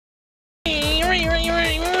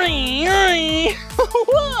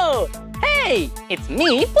 Whoa! Hey, it's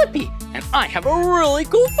me, Blippi, and I have a really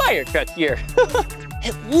cool fire truck here.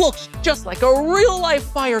 It looks just like a real-life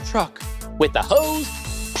fire truck with the hose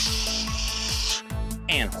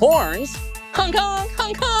and horns, honk honk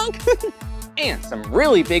honk honk, and some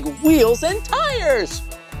really big wheels and tires.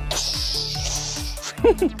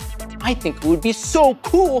 I think it would be so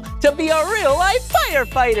cool to be a real-life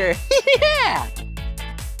firefighter. Yeah!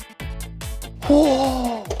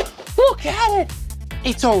 Whoa, look at it.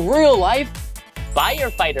 It's a real-life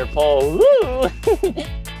firefighter pole. Woo.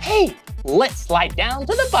 Hey, let's slide down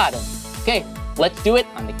to the bottom. Okay, let's do it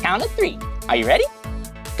on the count of 3. Are you ready?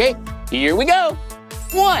 Okay, here we go.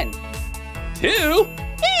 1, 2,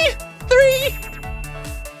 3.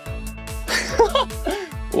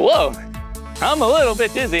 Whoa, I'm a little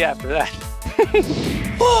bit dizzy after that.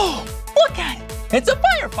 Whoa, look at it. It's a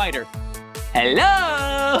firefighter.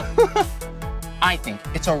 Hello. I think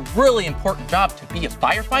it's a really important job to be a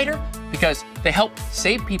firefighter because they help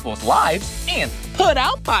save people's lives and put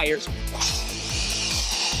out fires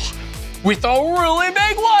with a really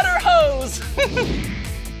big water hose.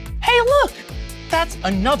 Hey, look, that's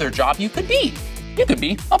another job you could be. You could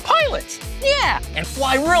be a pilot, yeah, and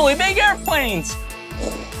fly really big airplanes.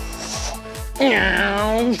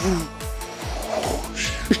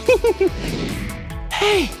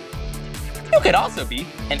 Hey, you could also be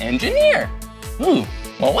an engineer. Ooh,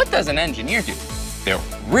 well, what does an engineer do? They're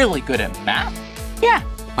really good at math. Yeah,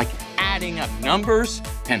 like adding up numbers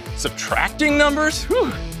and subtracting numbers.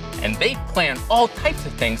 Whew. And they plan all types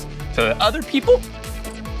of things so that other people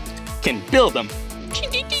can build them.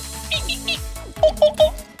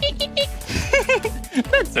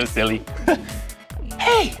 That's so silly.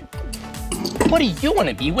 Hey, what do you want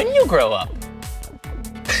to be when you grow up?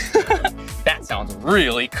 That sounds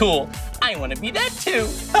really cool. I want to be that too.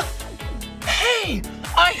 Hey,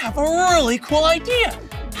 I have a really cool idea.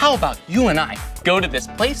 How about you and I go to this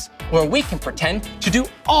place where we can pretend to do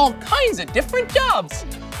all kinds of different jobs?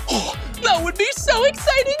 Oh, that would be so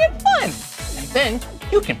exciting and fun. And then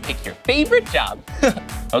you can pick your favorite job.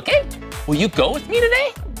 Okay, will you go with me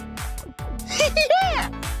today? Yeah,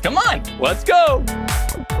 come on, let's go.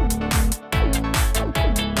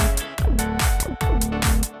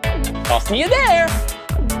 I'll see you there.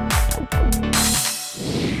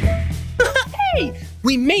 Hey,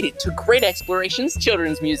 we made it to Great Explorations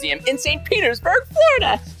Children's Museum in St. Petersburg,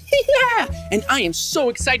 Florida. Yeah, and I am so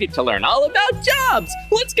excited to learn all about jobs.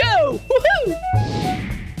 Let's go, woohoo!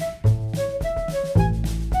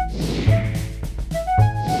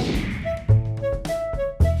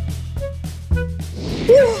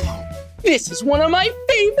 Whoa, this is one of my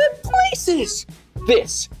favorite places.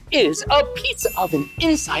 This is a pizza oven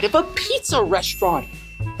inside of a pizza restaurant.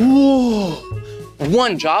 Whoa.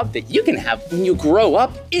 One job that you can have when you grow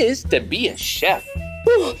up is to be a chef.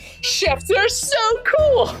 Whew, chefs are so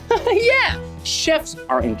cool. Yeah, chefs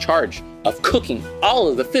are in charge of cooking all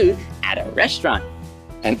of the food at a restaurant.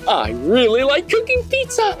 And I really like cooking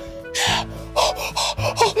pizza.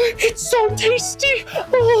 It's so tasty.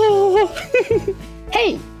 Oh.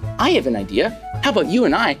 Hey, I have an idea. How about you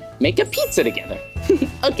and I make a pizza together?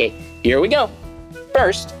 Okay, here we go.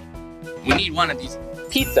 First, we need one of these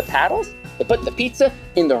pizza paddles to put the pizza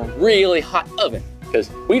in the really hot oven because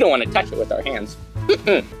we don't want to touch it with our hands.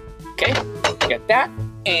 Okay, get that,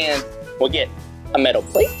 and we'll get a metal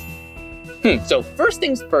plate. So first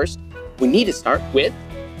things first, we need to start with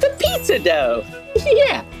the pizza dough.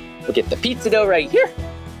 Yeah, we'll get the pizza dough right here.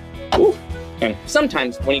 Ooh. And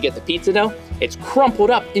sometimes when you get the pizza dough, it's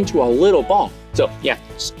crumpled up into a little ball. So you have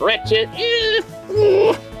to stretch it,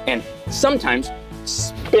 and sometimes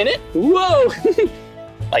spin it, whoa,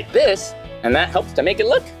 like this, and that helps to make it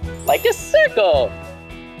look like a circle.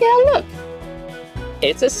 Yeah, look,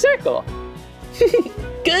 it's a circle.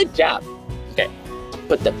 Good job. Okay,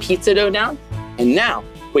 put the pizza dough down, and now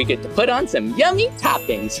we get to put on some yummy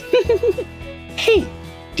toppings. Hey,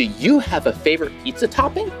 do you have a favorite pizza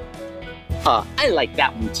topping? I like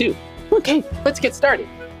that one too. Okay, let's get started.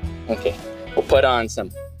 Okay, we'll put on some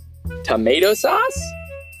tomato sauce.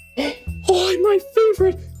 Oh, my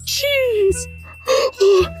favorite, cheese.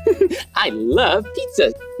 Oh, I love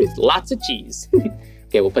pizza with lots of cheese.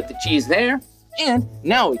 Okay, we'll put the cheese there. And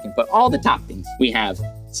now we can put all the toppings. We have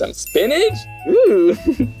some spinach. Ooh,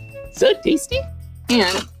 so tasty.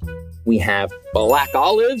 And we have black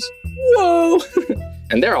olives. Whoa,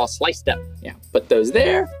 and they're all sliced up. Yeah, put those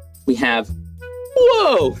there. We have,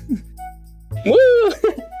 whoa, woo.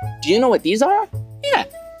 Do you know what these are? Yeah,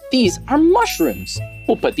 these are mushrooms.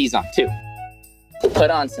 We'll put these on too. We'll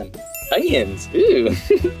put on some onions, ooh.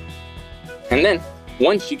 And then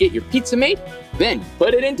once you get your pizza made, then you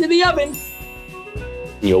put it into the oven.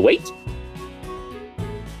 You'll wait.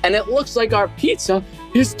 And it looks like our pizza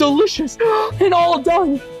is delicious and all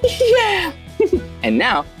done. Yeah. And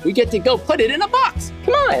now we get to go put it in a box.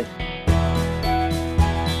 Come on.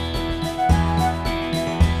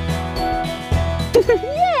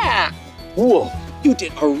 Yeah! Whoa, you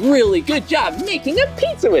did a really good job making a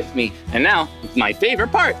pizza with me. And now, it's my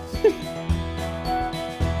favorite part.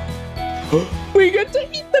 We get to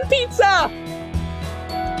eat the pizza!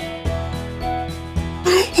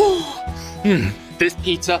 This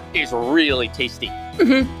pizza is really tasty.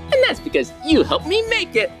 And that's because you helped me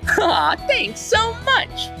make it. Aw, thanks so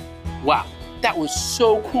much. Wow, that was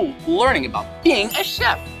so cool learning about being a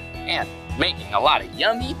chef and making a lot of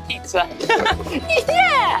yummy pizza.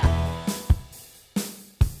 Yeah!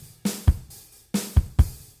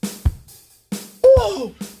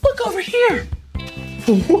 Whoa, look over here.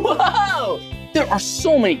 Whoa, there are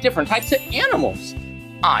so many different types of animals.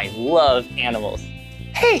 I love animals.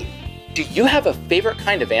 Hey, do you have a favorite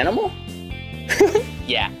kind of animal?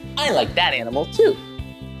 Yeah, I like that animal too.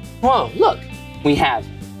 Whoa, look, we have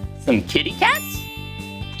some kitty cats,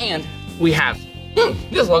 and we have,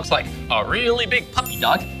 this looks like a really big puppy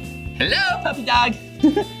dog. Hello, puppy dog.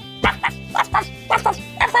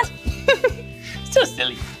 So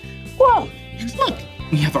silly. Whoa, and look,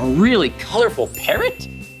 we have a really colorful parrot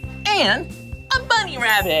and a bunny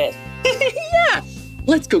rabbit. Yeah,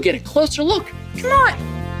 let's go get a closer look. Come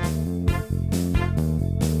on.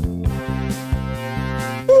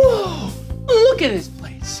 Whoa, look at this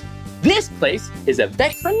place. This place is a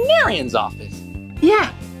veterinarian's office.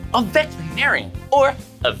 Yeah, a veterinarian or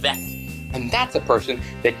a vet. And that's a person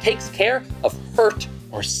that takes care of hurt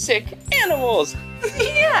or sick animals.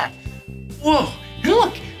 Yeah. Whoa,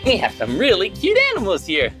 look, we have some really cute animals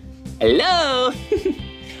here. Hello.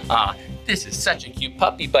 This is such a cute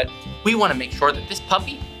puppy, but we want to make sure that this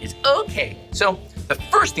puppy is okay. So the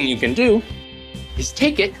first thing you can do is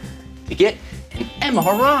take it to get an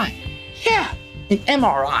MRI. Yeah, an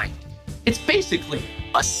MRI. It's basically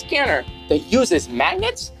a scanner that uses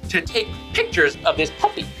magnets to take pictures of this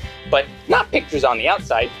puppy, but not pictures on the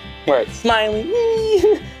outside where it's smiling,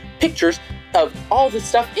 pictures of all the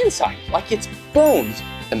stuff inside, like its bones,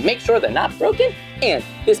 to make sure they're not broken and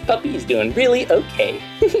this puppy is doing really okay.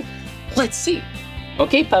 Let's see.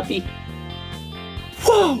 Okay, puppy.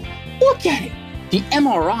 Whoa, look at it. The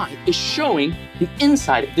MRI is showing the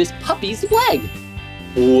inside of this puppy's leg.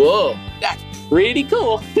 Whoa, that's pretty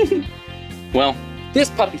cool. Well, this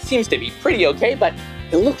puppy seems to be pretty okay, but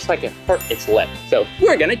it looks like it hurt its leg, so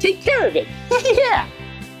we're gonna take care of it. Yeah.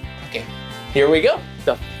 Okay, here we go.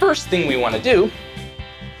 The first thing we wanna do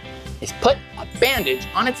is put a bandage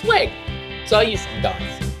on its leg. So I'll use some gauze.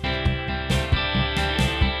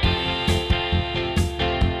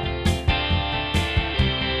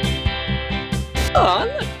 Oh,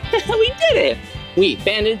 look, we did it. We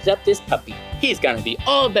bandaged up this puppy. He's gonna be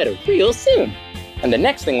all better real soon. And the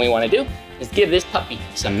next thing we wanna do is give this puppy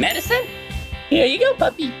some medicine. Here you go,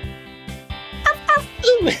 puppy.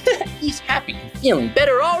 Ooh, he's happy and feeling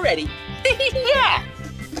better already. Yeah.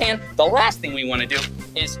 And the last thing we wanna do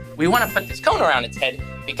is we wanna put this cone around its head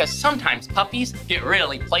because sometimes puppies get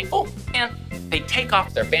really playful and they take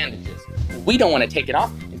off their bandages. We don't wanna take it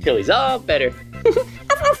off until he's all better.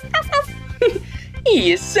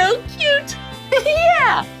 He is so cute.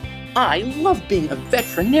 Yeah. I love being a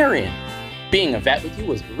veterinarian. Being a vet with you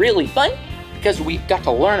was really fun because we got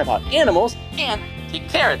to learn about animals and take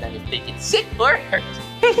care of them if they get sick or hurt.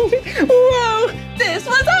 Whoa, this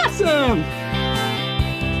was awesome!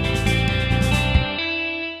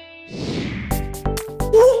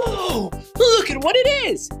 Whoa, look at what it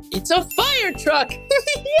is! It's a fire truck!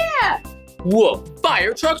 Yeah! Whoa,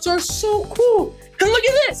 fire trucks are so cool! And look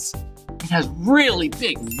at this! It has really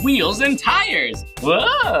big wheels and tires!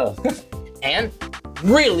 Whoa! And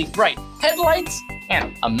really bright headlights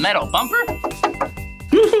and a metal bumper.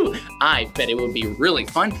 I bet it would be really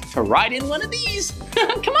fun to ride in one of these.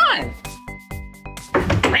 Come on.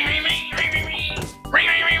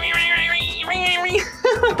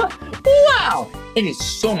 Wow, it is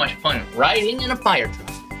so much fun riding in a fire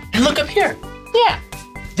truck. And look up here. Yeah,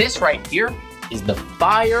 this right here is the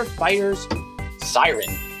firefighter's siren.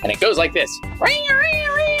 And it goes like this.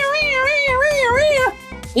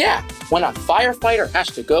 Yeah, when a firefighter has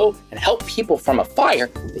to go and help people from a fire,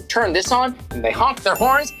 they turn this on and they honk their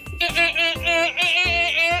horns.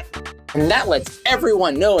 And that lets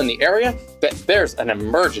everyone know in the area that there's an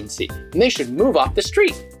emergency and they should move off the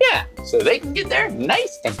street. Yeah, so they can get there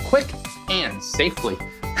nice and quick and safely.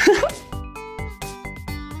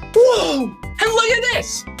 Whoa, and look at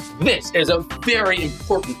this. This is a very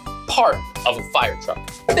important part of a fire truck.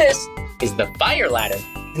 This is the fire ladder,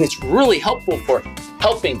 and it's really helpful for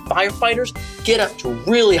helping firefighters get up to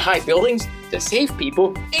really high buildings to save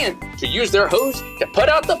people and to use their hose to put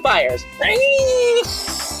out the fires.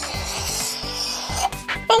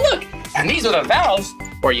 Oh look, and these are the valves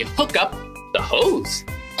where you hook up the hose.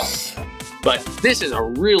 But this is a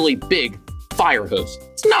really big fire hose.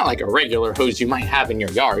 It's not like a regular hose you might have in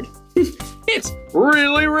your yard. It's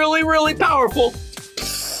really, really, really powerful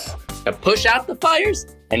to push out the fires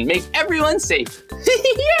and make everyone safe.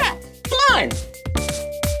 Yeah, come on.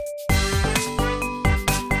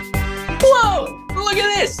 Whoa, look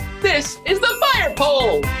at this. This is the fire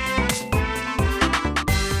pole.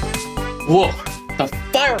 Whoa, the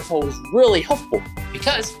fire pole is really helpful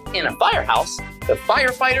because in a firehouse, the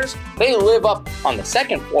firefighters, they live up on the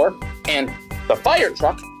second floor and the fire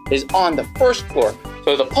truck is on the first floor.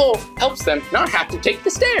 So the pole helps them not have to take the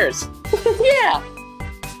stairs. Yeah.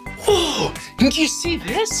 Whoa, can you see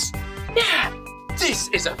this? Yeah, this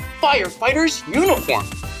is a firefighter's uniform.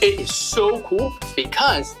 It is so cool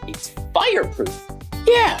because it's fireproof.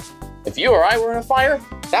 Yeah, if you or I were in a fire,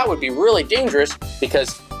 that would be really dangerous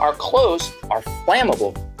because our clothes are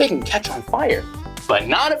flammable. They can catch on fire, but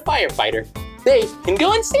not a firefighter. They can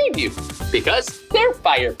go and save you because they're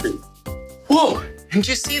fireproof. Whoa, did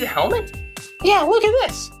you see the helmet? Yeah, look at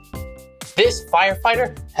this. This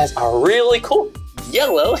firefighter has a really cool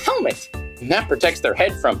yellow helmet. And that protects their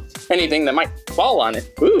head from anything that might fall on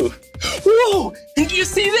it. Ooh. Whoa, did you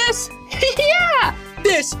see this? Yeah,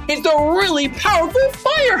 this is the really powerful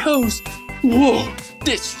fire hose. Whoa,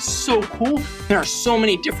 this is so cool. There are so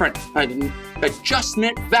many different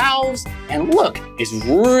adjustment valves. And look, it's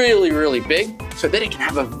really, really big so that it can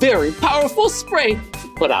have a very powerful spray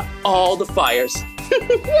to put out all the fires.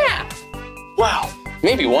 Yeah. Wow,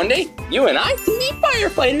 maybe one day you and I can be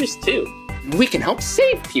firefighters too. We can help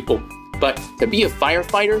save people. But to be a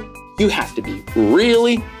firefighter, you have to be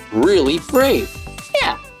really, really brave.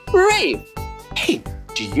 Yeah, brave. Hey,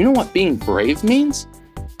 do you know what being brave means?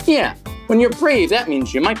 Yeah, when you're brave, that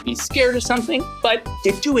means you might be scared of something, but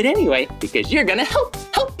you do it anyway because you're gonna help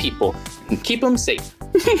people and keep them safe.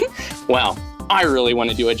 Well, I really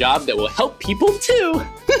want to do a job that will help people too.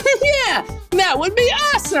 Yeah, that would be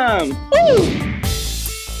awesome. Woo!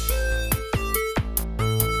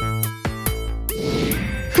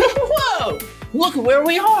 Whoa, look at where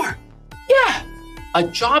we are. Yeah, a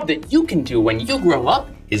job that you can do when you grow up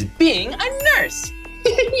is being a nurse.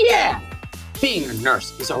 Yeah, being a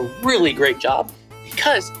nurse is a really great job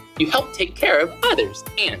because you help take care of others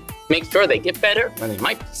and make sure they get better when they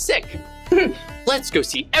might be sick. Let's go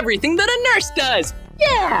see everything that a nurse does.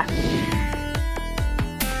 Yeah.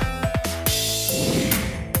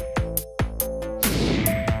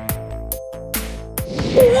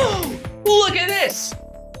 Whoa, look at this.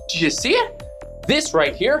 Did you see it? This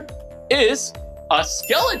right here is a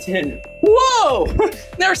skeleton. Whoa,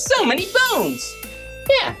 there are so many bones.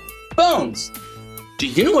 Yeah, bones. Do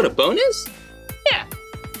you know what a bone is? Yeah,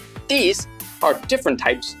 these are different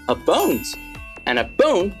types of bones. And a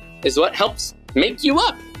bone is what helps make you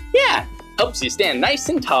up. Yeah, helps you stand nice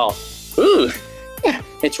and tall. Ooh, yeah,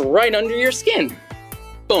 it's right under your skin.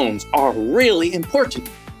 Bones are really important,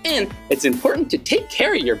 and it's important to take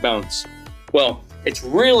care of your bones. Well, it's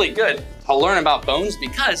really good to learn about bones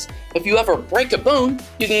because if you ever break a bone,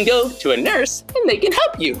 you can go to a nurse and they can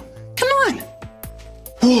help you. Come on.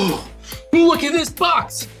 Whoa, look at this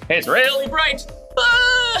box. It's really bright.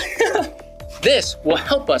 Ah! This will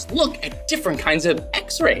help us look at different kinds of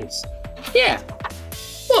x-rays. Yeah.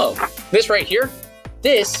 Whoa, this right here,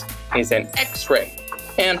 this is an x-ray.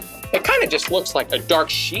 And it kind of just looks like a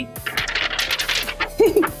dark sheet.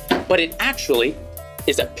 But it actually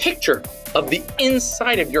is a picture of the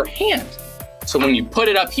inside of your hand. So when you put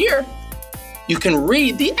it up here, you can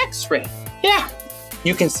read the x-ray. Yeah,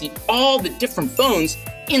 you can see all the different bones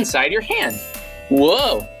inside your hand.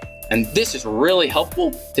 Whoa, and this is really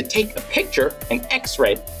helpful to take a picture, an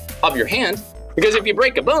x-ray of your hand, because if you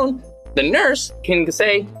break a bone, the nurse can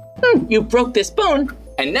say, you broke this bone,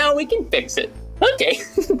 and now we can fix it. Okay.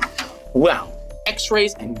 Wow,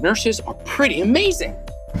 x-rays and nurses are pretty amazing.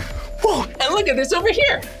 Whoa, and look at this over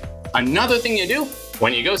here. Another thing you do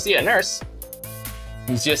when you go see a nurse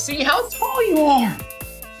is you see how tall you are.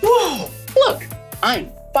 Whoa, look, I'm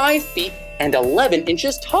 5 feet and 11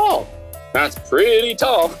 inches tall. That's pretty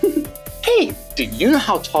tall. Hey, do you know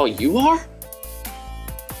how tall you are?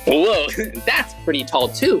 Whoa, that's pretty tall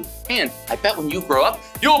too. And I bet when you grow up,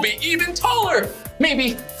 you'll be even taller.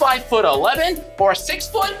 Maybe 5'11" or 6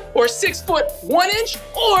 foot or 6 foot 1 inch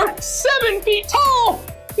or 7 feet tall.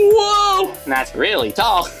 Whoa, that's really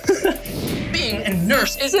tall. Being a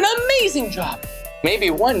nurse is an amazing job. Maybe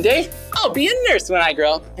one day I'll be a nurse when I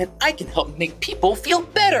grow up and I can help make people feel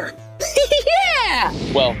better. Yeah!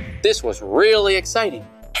 Well, this was really exciting.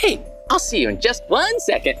 Hey, I'll see you in just 1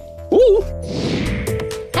 second. Woo!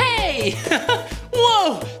 Hey!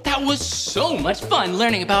 Whoa, that was so much fun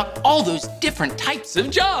learning about all those different types of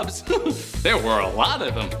jobs. There were a lot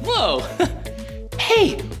of them. Whoa.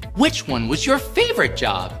 Hey, which one was your favorite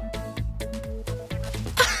job?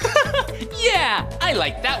 Yeah, I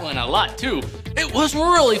like that one a lot too. It was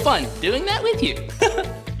really fun doing that with you.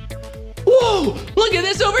 Whoa, look at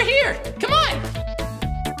this over here. Come on.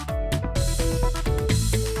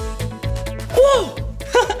 Whoa,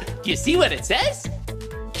 you see what it says?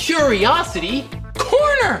 Curiosity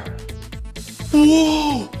Corner.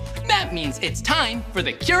 Whoa, that means it's time for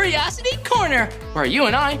the Curiosity Corner, where you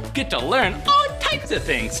and I get to learn all types of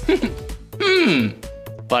things.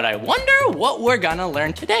 But I wonder what we're gonna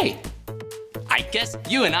learn today. I guess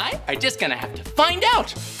you and I are just gonna have to find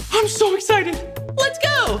out. I'm so excited. Let's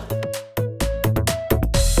go.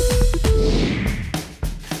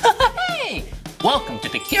 Hey, welcome to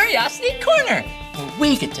the Curiosity Corner, where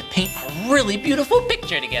we get to paint a really beautiful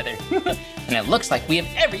picture together. And it looks like we have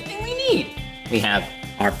everything we need. We have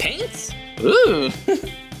our paints. Ooh,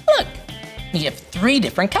 look, we have 3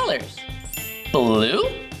 different colors. Blue,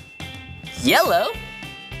 yellow,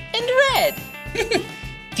 and red.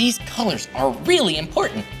 These colors are really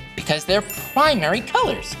important because they're primary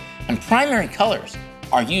colors. And primary colors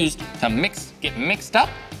are used to get mixed up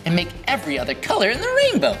and make every other color in the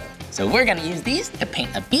rainbow. So we're gonna use these to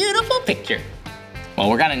paint a beautiful picture. Well,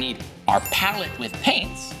 we're gonna need our palette with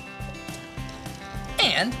paints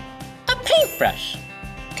and a paintbrush.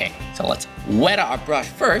 Okay, so let's wet our brush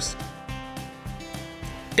first.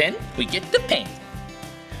 Then we get the paint.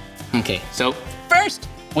 Okay, so first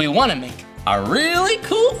we wanna make a really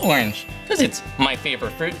cool orange because it's my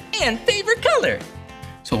favorite fruit and favorite color.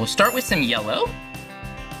 So we'll start with some yellow.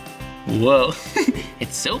 Whoa,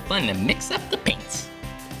 it's so fun to mix up the paints.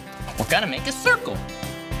 We're gonna make a circle.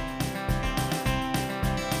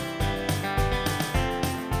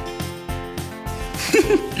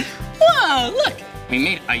 Whoa, look, we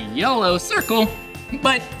made a yellow circle,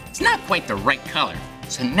 but it's not quite the right color.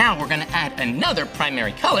 So now we're gonna add another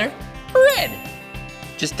primary color, red.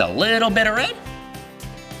 Just a little bit of red,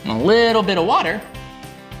 and a little bit of water.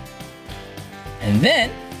 And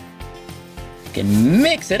then you can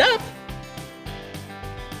mix it up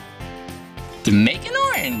to make an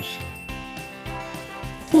orange.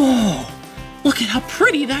 Whoa, look at how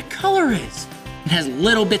pretty that color is. It has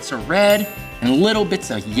little bits of red and little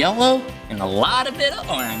bits of yellow and a lot of bit of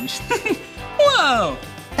orange. Whoa,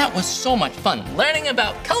 that was so much fun learning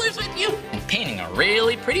about colors with you and painting a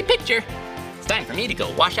really pretty picture. It's time for me to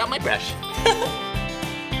go wash out my brush.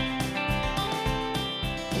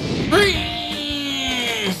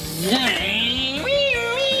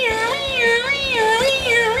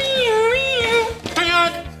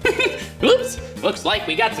 Oops, looks like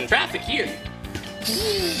we got some traffic here.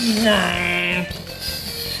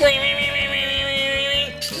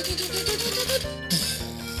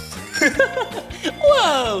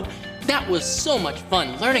 Whoa, that was so much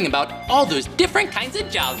fun learning about all those different kinds of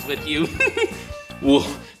jobs with you. Whoa,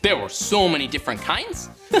 there were so many different kinds.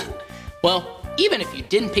 Well, even if you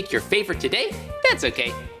didn't pick your favorite today, that's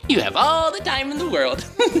okay. You have all the time in the world.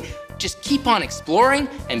 Just keep on exploring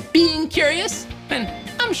and being curious, and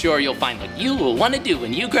I'm sure you'll find what you will want to do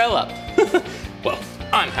when you grow up. Well,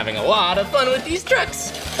 I'm having a lot of fun with these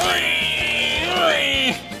trucks.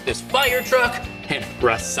 This fire truck and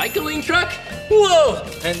recycling truck. Whoa,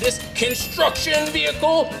 and this construction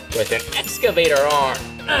vehicle with an excavator arm.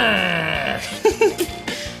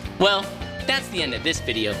 Well, that's the end of this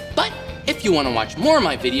video, but if you want to watch more of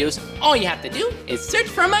my videos, all you have to do is search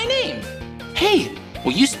for my name. Hey,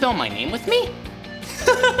 will you spell my name with me?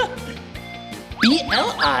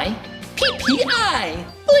 B-L-I-P-P-I,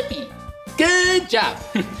 Blippi. Good job.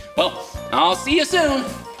 Well, I'll see you soon.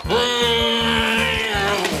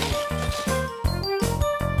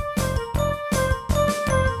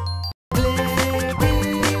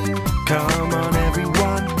 Come on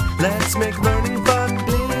everyone, let's make learning fun.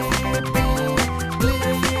 Blippi,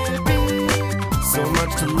 Blippi. So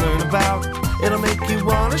much to learn about, it'll make you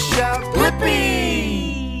wanna shout.